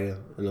by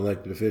an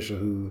elected official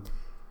who,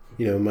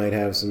 might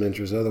have some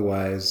interest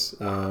otherwise,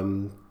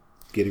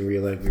 getting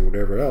reelected or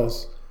whatever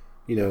else,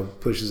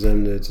 pushes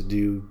them to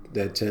do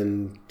that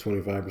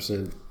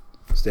 10-25%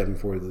 stepping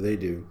forward that they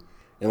do.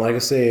 And like I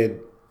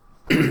said,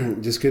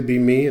 just could be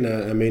me, and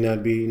I may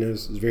not be,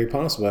 it's very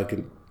possible I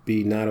could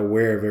be not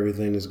aware of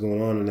everything that's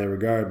going on in that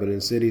regard. But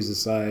in cities the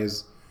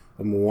size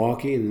of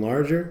Milwaukee and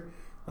larger,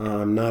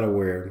 I'm not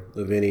aware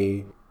of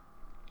any,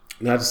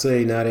 not to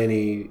say not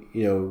any,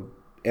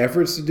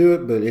 efforts to do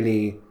it, but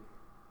any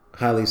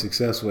highly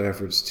successful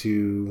efforts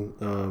to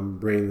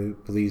bring the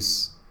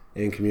police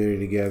and community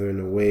together in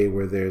a way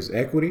where there's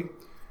equity.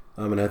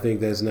 And I think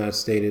that's not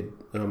stated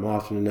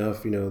often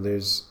enough.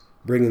 There's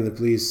bringing the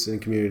police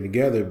and community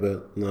together,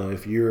 but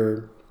if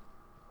you're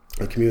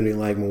a community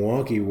like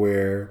Milwaukee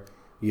where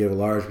you have a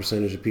large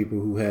percentage of people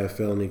who have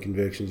felony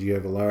convictions, you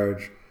have a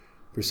large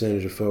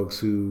percentage of folks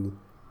who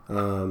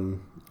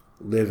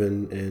live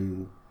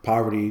in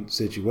poverty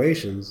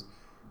situations,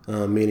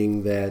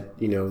 meaning that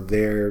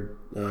their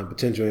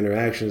potential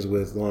interactions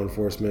with law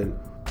enforcement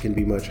can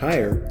be much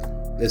higher.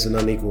 It's an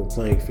unequal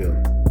playing field.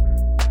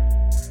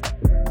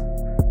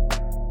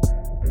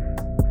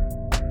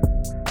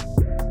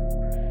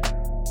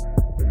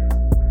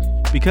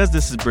 Because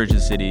this is Bridge the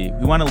City,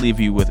 we want to leave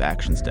you with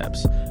action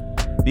steps.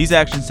 These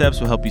action steps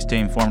will help you stay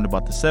informed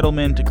about the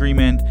settlement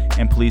agreement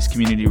and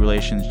police-community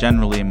relations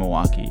generally in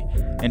Milwaukee,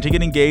 and to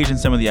get engaged in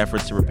some of the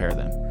efforts to repair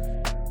them.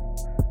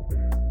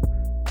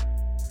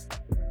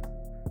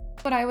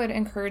 What I would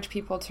encourage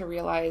people to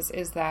realize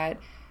is that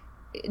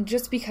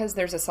just because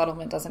there's a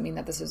settlement doesn't mean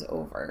that this is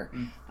over.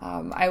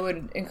 I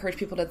would encourage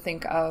people to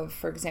think of,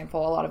 for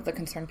example, a lot of the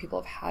concern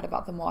people have had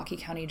about the Milwaukee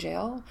County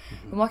Jail.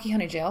 The Milwaukee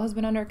County Jail has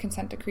been under a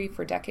consent decree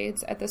for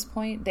decades at this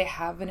point. They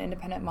have an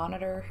independent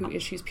monitor who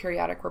issues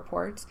periodic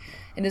reports.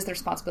 It is the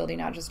responsibility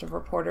not just of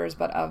reporters,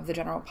 but of the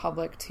general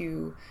public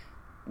to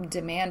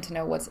demand to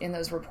know what's in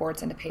those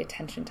reports and to pay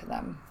attention to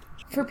them.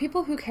 For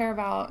people who care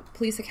about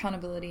police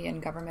accountability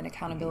and government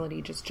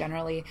accountability just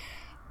generally,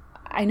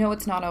 I know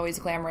it's not always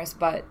glamorous,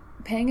 but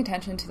paying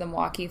attention to the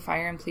Milwaukee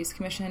Fire and Police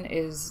Commission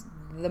is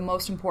the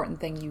most important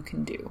thing you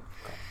can do.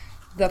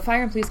 The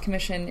Fire and Police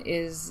Commission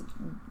is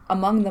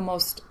among the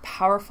most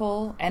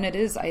powerful, and it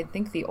is, I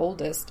think, the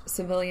oldest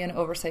civilian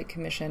oversight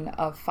commission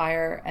of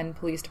fire and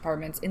police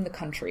departments in the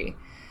country.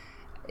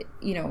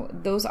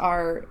 Those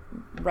are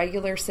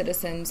regular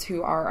citizens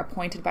who are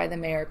appointed by the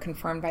mayor,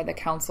 confirmed by the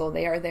council.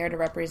 They are there to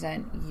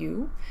represent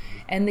you,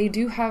 and they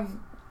do have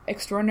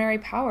extraordinary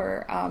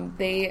power.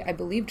 They, I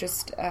believe,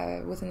 just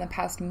within the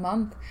past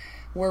month,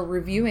 were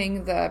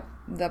reviewing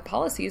the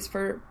policies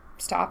for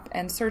stop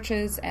and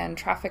searches and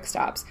traffic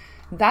stops.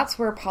 That's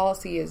where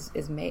policy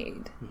is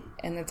made,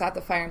 and it's at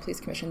the Fire and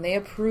Police Commission. They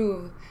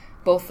approve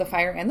both the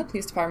fire and the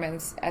police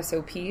department's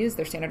SOPs,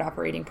 their standard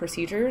operating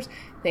procedures.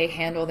 They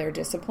handle their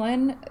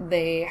discipline.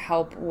 They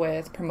help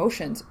with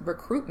promotions,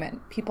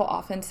 recruitment. People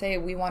often say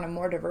we want a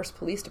more diverse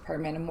police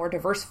department, a more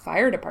diverse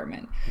fire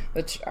department,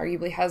 which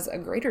arguably has a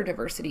greater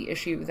diversity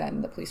issue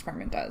than the police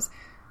department does.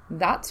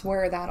 That's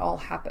where that all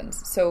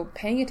happens. So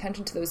paying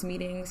attention to those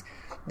meetings,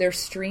 they're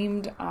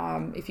streamed.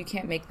 If you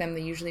can't make them,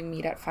 they usually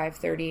meet at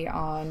 5:30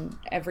 on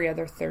every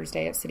other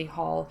Thursday at City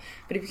Hall.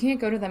 But if you can't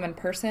go to them in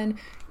person,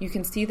 you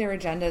can see their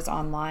agendas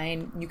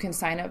online. You can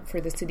sign up for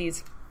the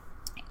city's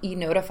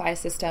e-notify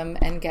system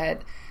and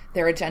get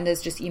their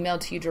agendas just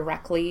emailed to you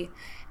directly.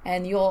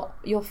 And you'll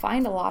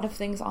find a lot of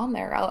things on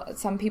there.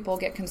 Some people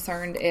get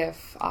concerned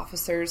if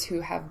officers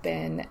who have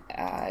been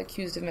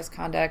accused of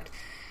misconduct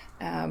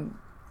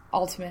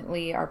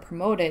ultimately are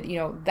promoted.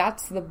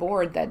 That's the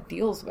board that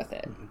deals with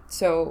it.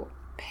 So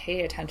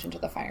pay attention to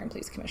the Fire and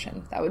Police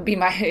Commission. That would be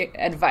my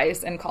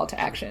advice and call to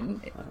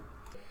action.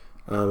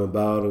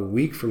 About a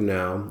week from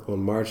now,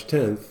 on March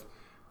 10th,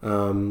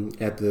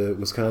 at the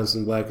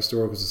Wisconsin Black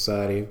Historical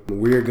Society,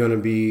 we're going to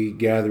be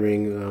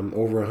gathering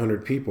over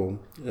 100 people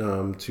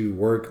to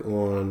work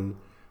on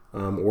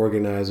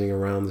organizing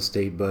around the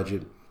state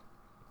budget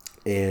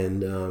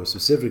and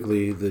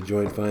specifically the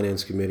Joint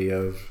Finance Committee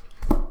of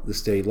the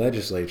state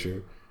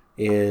legislature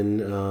in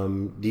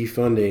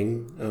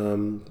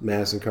defunding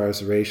mass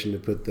incarceration to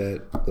put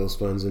those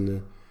funds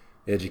into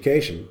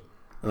education.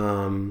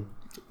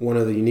 One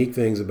of the unique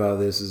things about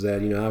this is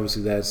that,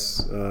 obviously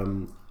that's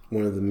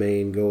one of the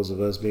main goals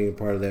of us being a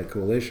part of that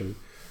coalition.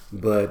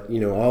 But,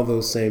 all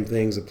those same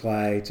things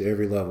apply to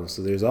every level.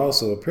 So there's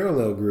also a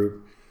parallel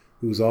group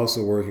who's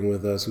also working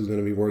with us, who's going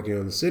to be working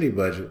on the city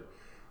budget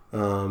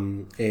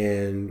and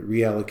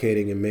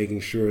reallocating and making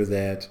sure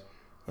that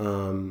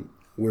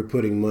we're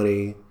putting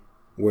money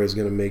where it's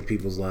going to make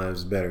people's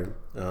lives better.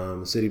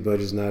 The city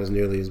budget is not as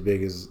nearly as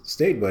big as the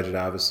state budget,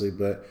 obviously,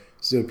 but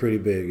still pretty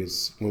big.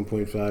 It's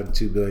 $1.5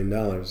 to $2 billion.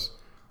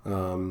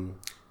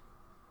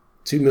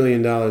 $2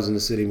 million in the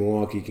city of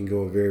Milwaukee can go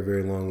a very,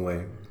 very long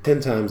way.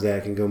 10 times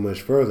that can go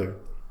much further.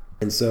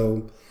 And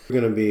so we're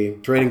going to be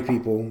training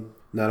people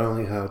not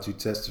only how to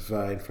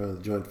testify in front of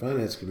the Joint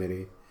Finance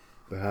Committee,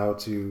 but how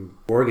to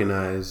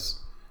organize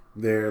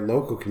their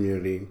local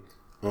community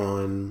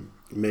on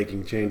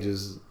making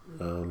changes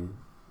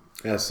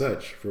as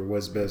such for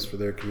what's best for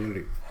their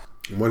community.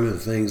 One of the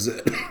things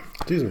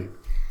that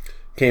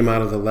came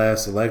out of the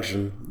last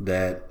election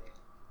that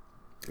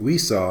we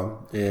saw,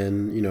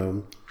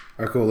 and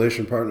our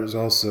coalition partners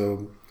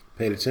also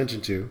paid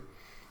attention to,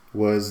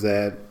 was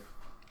that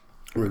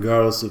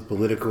regardless of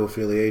political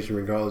affiliation,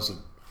 regardless of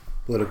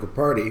political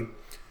party,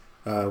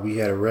 we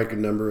had a record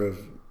number of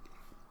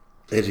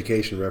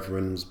education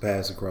referendums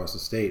passed across the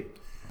state.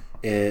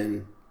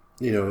 And,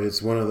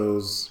 it's one of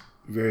those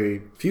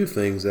very few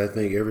things that I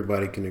think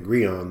everybody can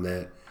agree on,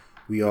 that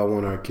we all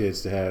want our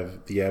kids to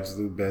have the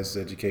absolute best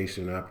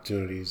education and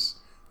opportunities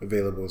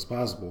available as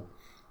possible.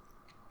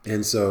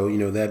 And so,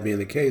 that being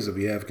the case, if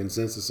we have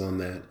consensus on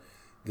that,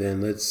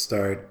 then let's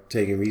start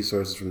taking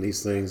resources from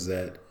these things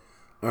that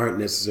aren't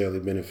necessarily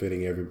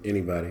benefiting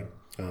anybody,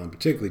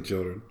 particularly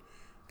children,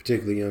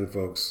 particularly young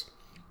folks,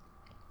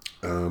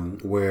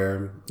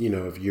 where,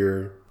 if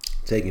you're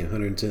taking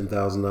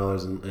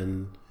 $110,000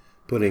 and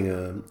putting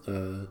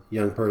a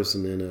young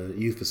person in a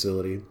youth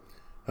facility,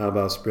 how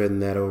about spreading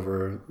that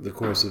over the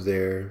course of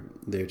their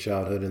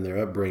childhood and their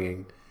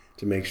upbringing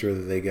to make sure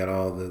that they got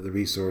all the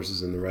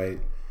resources and the right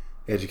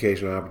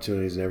educational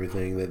opportunities and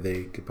everything that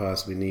they could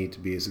possibly need to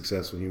be a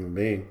successful human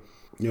being.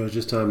 It's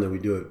just time that we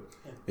do it.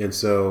 And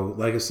so,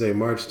 like I say,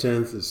 March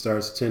 10th, it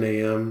starts at 10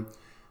 a.m.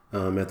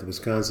 At the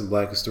Wisconsin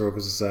Black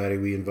Historical Society.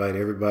 We invite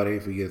everybody.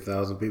 If we get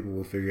 1,000 people,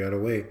 we'll figure out a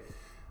way.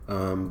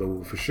 But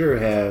we'll for sure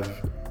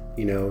have,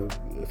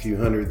 a few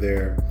hundred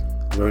there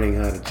learning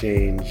how to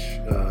change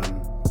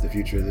the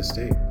future of this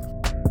state.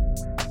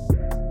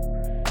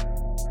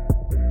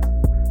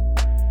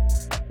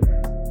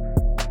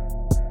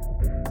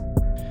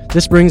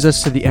 This brings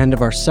us to the end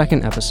of our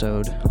second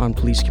episode on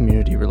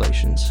police-community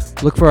relations.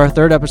 Look for our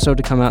third episode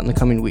to come out in the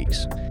coming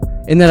weeks.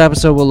 In that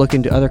episode, we'll look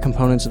into other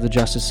components of the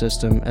justice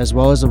system, as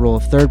well as the role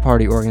of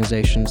third-party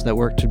organizations that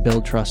work to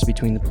build trust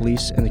between the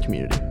police and the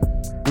community.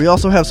 We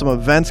also have some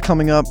events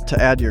coming up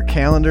to add to your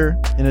calendar.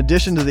 In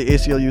addition to the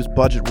ACLU's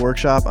budget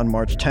workshop on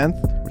March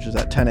 10th, which is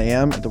at 10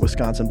 a.m. at the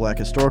Wisconsin Black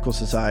Historical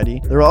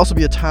Society, there will also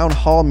be a town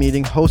hall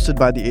meeting hosted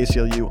by the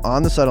ACLU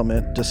on the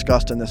settlement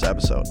discussed in this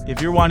episode.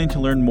 If you're wanting to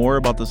learn more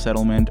about the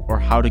settlement or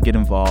how to get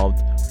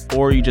involved,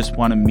 or you just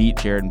want to meet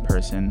Jared in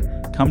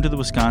person, come to the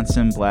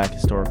Wisconsin Black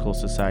Historical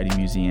Society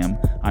Museum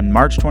on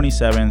March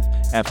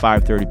 27th at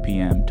 5:30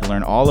 p.m. to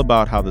learn all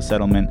about how the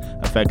settlement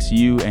affects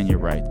you and your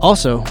rights.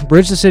 Also,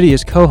 Bridge the City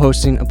is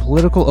co-hosting a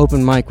political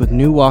open mic with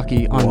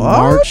Milwaukee on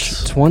March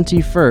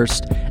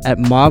 21st at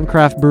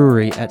Mobcraft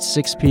Brewery at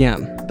 6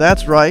 p.m.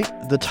 That's right.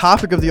 The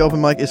topic of the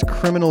open mic is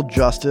criminal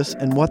justice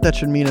and what that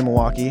should mean in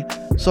Milwaukee.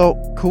 So,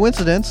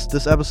 coincidence,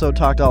 this episode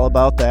talked all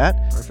about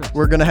that. Perfect.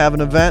 We're going to have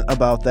an event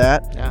about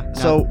that. Yeah.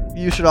 So,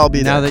 you should all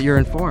be there. Now that you're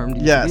informed,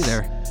 you should be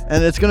there.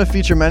 And it's going to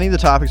feature many of the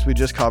topics we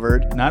just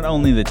covered. Not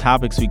only the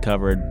topics we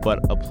covered, but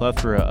a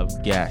plethora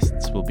of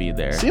guests will be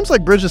there. Seems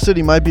like Bridge the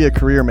City might be a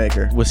career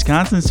maker.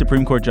 Wisconsin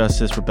Supreme Court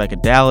Justice Rebecca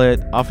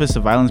Dallett, Office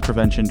of Violence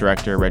Prevention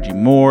Director Reggie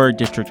Moore,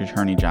 District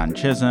Attorney John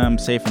Chisholm,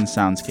 Safe and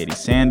Sound's Katie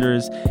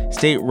Sanders,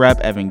 State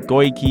Rep Evan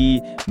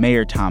Goyke,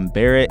 Mayor Tom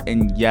Barrett,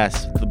 and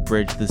yes, the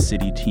Bridge the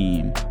City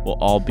team will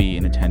all be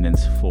in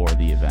attendance for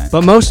the event.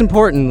 But most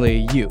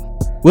importantly, you.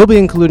 We'll be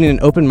including an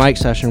open mic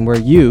session where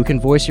you can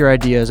voice your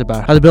ideas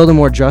about how to build a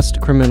more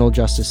just criminal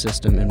justice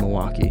system in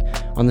Milwaukee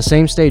on the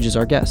same stage as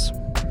our guests.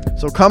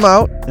 So come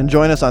out and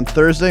join us on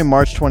Thursday,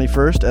 March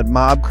 21st at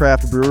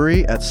Mobcraft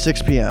Brewery at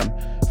 6 p.m.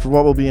 for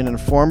what will be an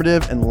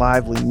informative and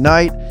lively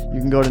night.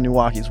 You can go to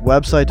Milwaukee's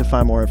website to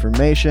find more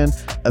information,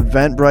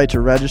 Eventbrite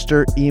to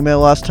register,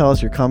 email us, tell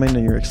us you're coming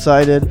and you're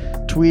excited,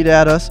 tweet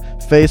at us,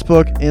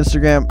 Facebook,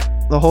 Instagram,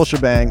 the whole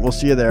shebang. We'll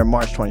see you there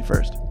March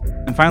 21st.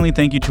 And finally,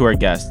 thank you to our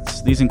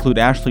guests. These include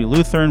Ashley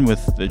Lutheran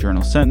with the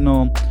Journal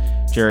Sentinel,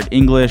 Jared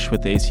English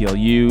with the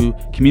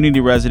ACLU, community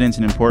residents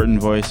and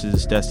important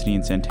voices, Destiny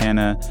and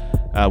Santana.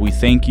 We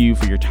thank you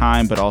for your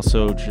time, but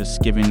also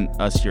just giving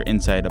us your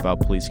insight about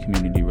police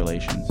community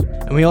relations.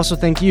 And we also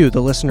thank you,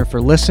 the listener, for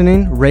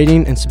listening,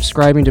 rating, and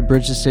subscribing to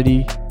Bridge the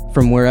City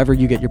from wherever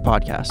you get your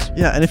podcast.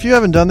 Yeah, and if you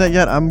haven't done that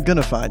yet, I'm going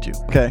to find you.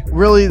 Okay,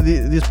 really,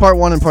 these part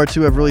 1 and part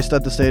 2 have really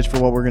set the stage for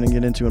what we're going to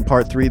get into in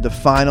part 3, the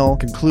final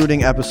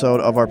concluding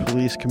episode of our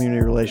police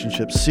community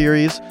relationships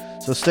series.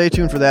 So stay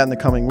tuned for that in the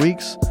coming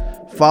weeks.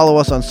 Follow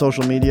us on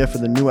social media for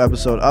the new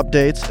episode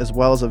updates, as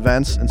well as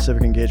events and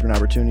civic engagement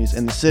opportunities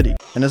in the city.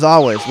 And as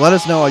always, let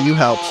us know how you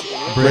helped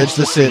Bridge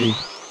the City.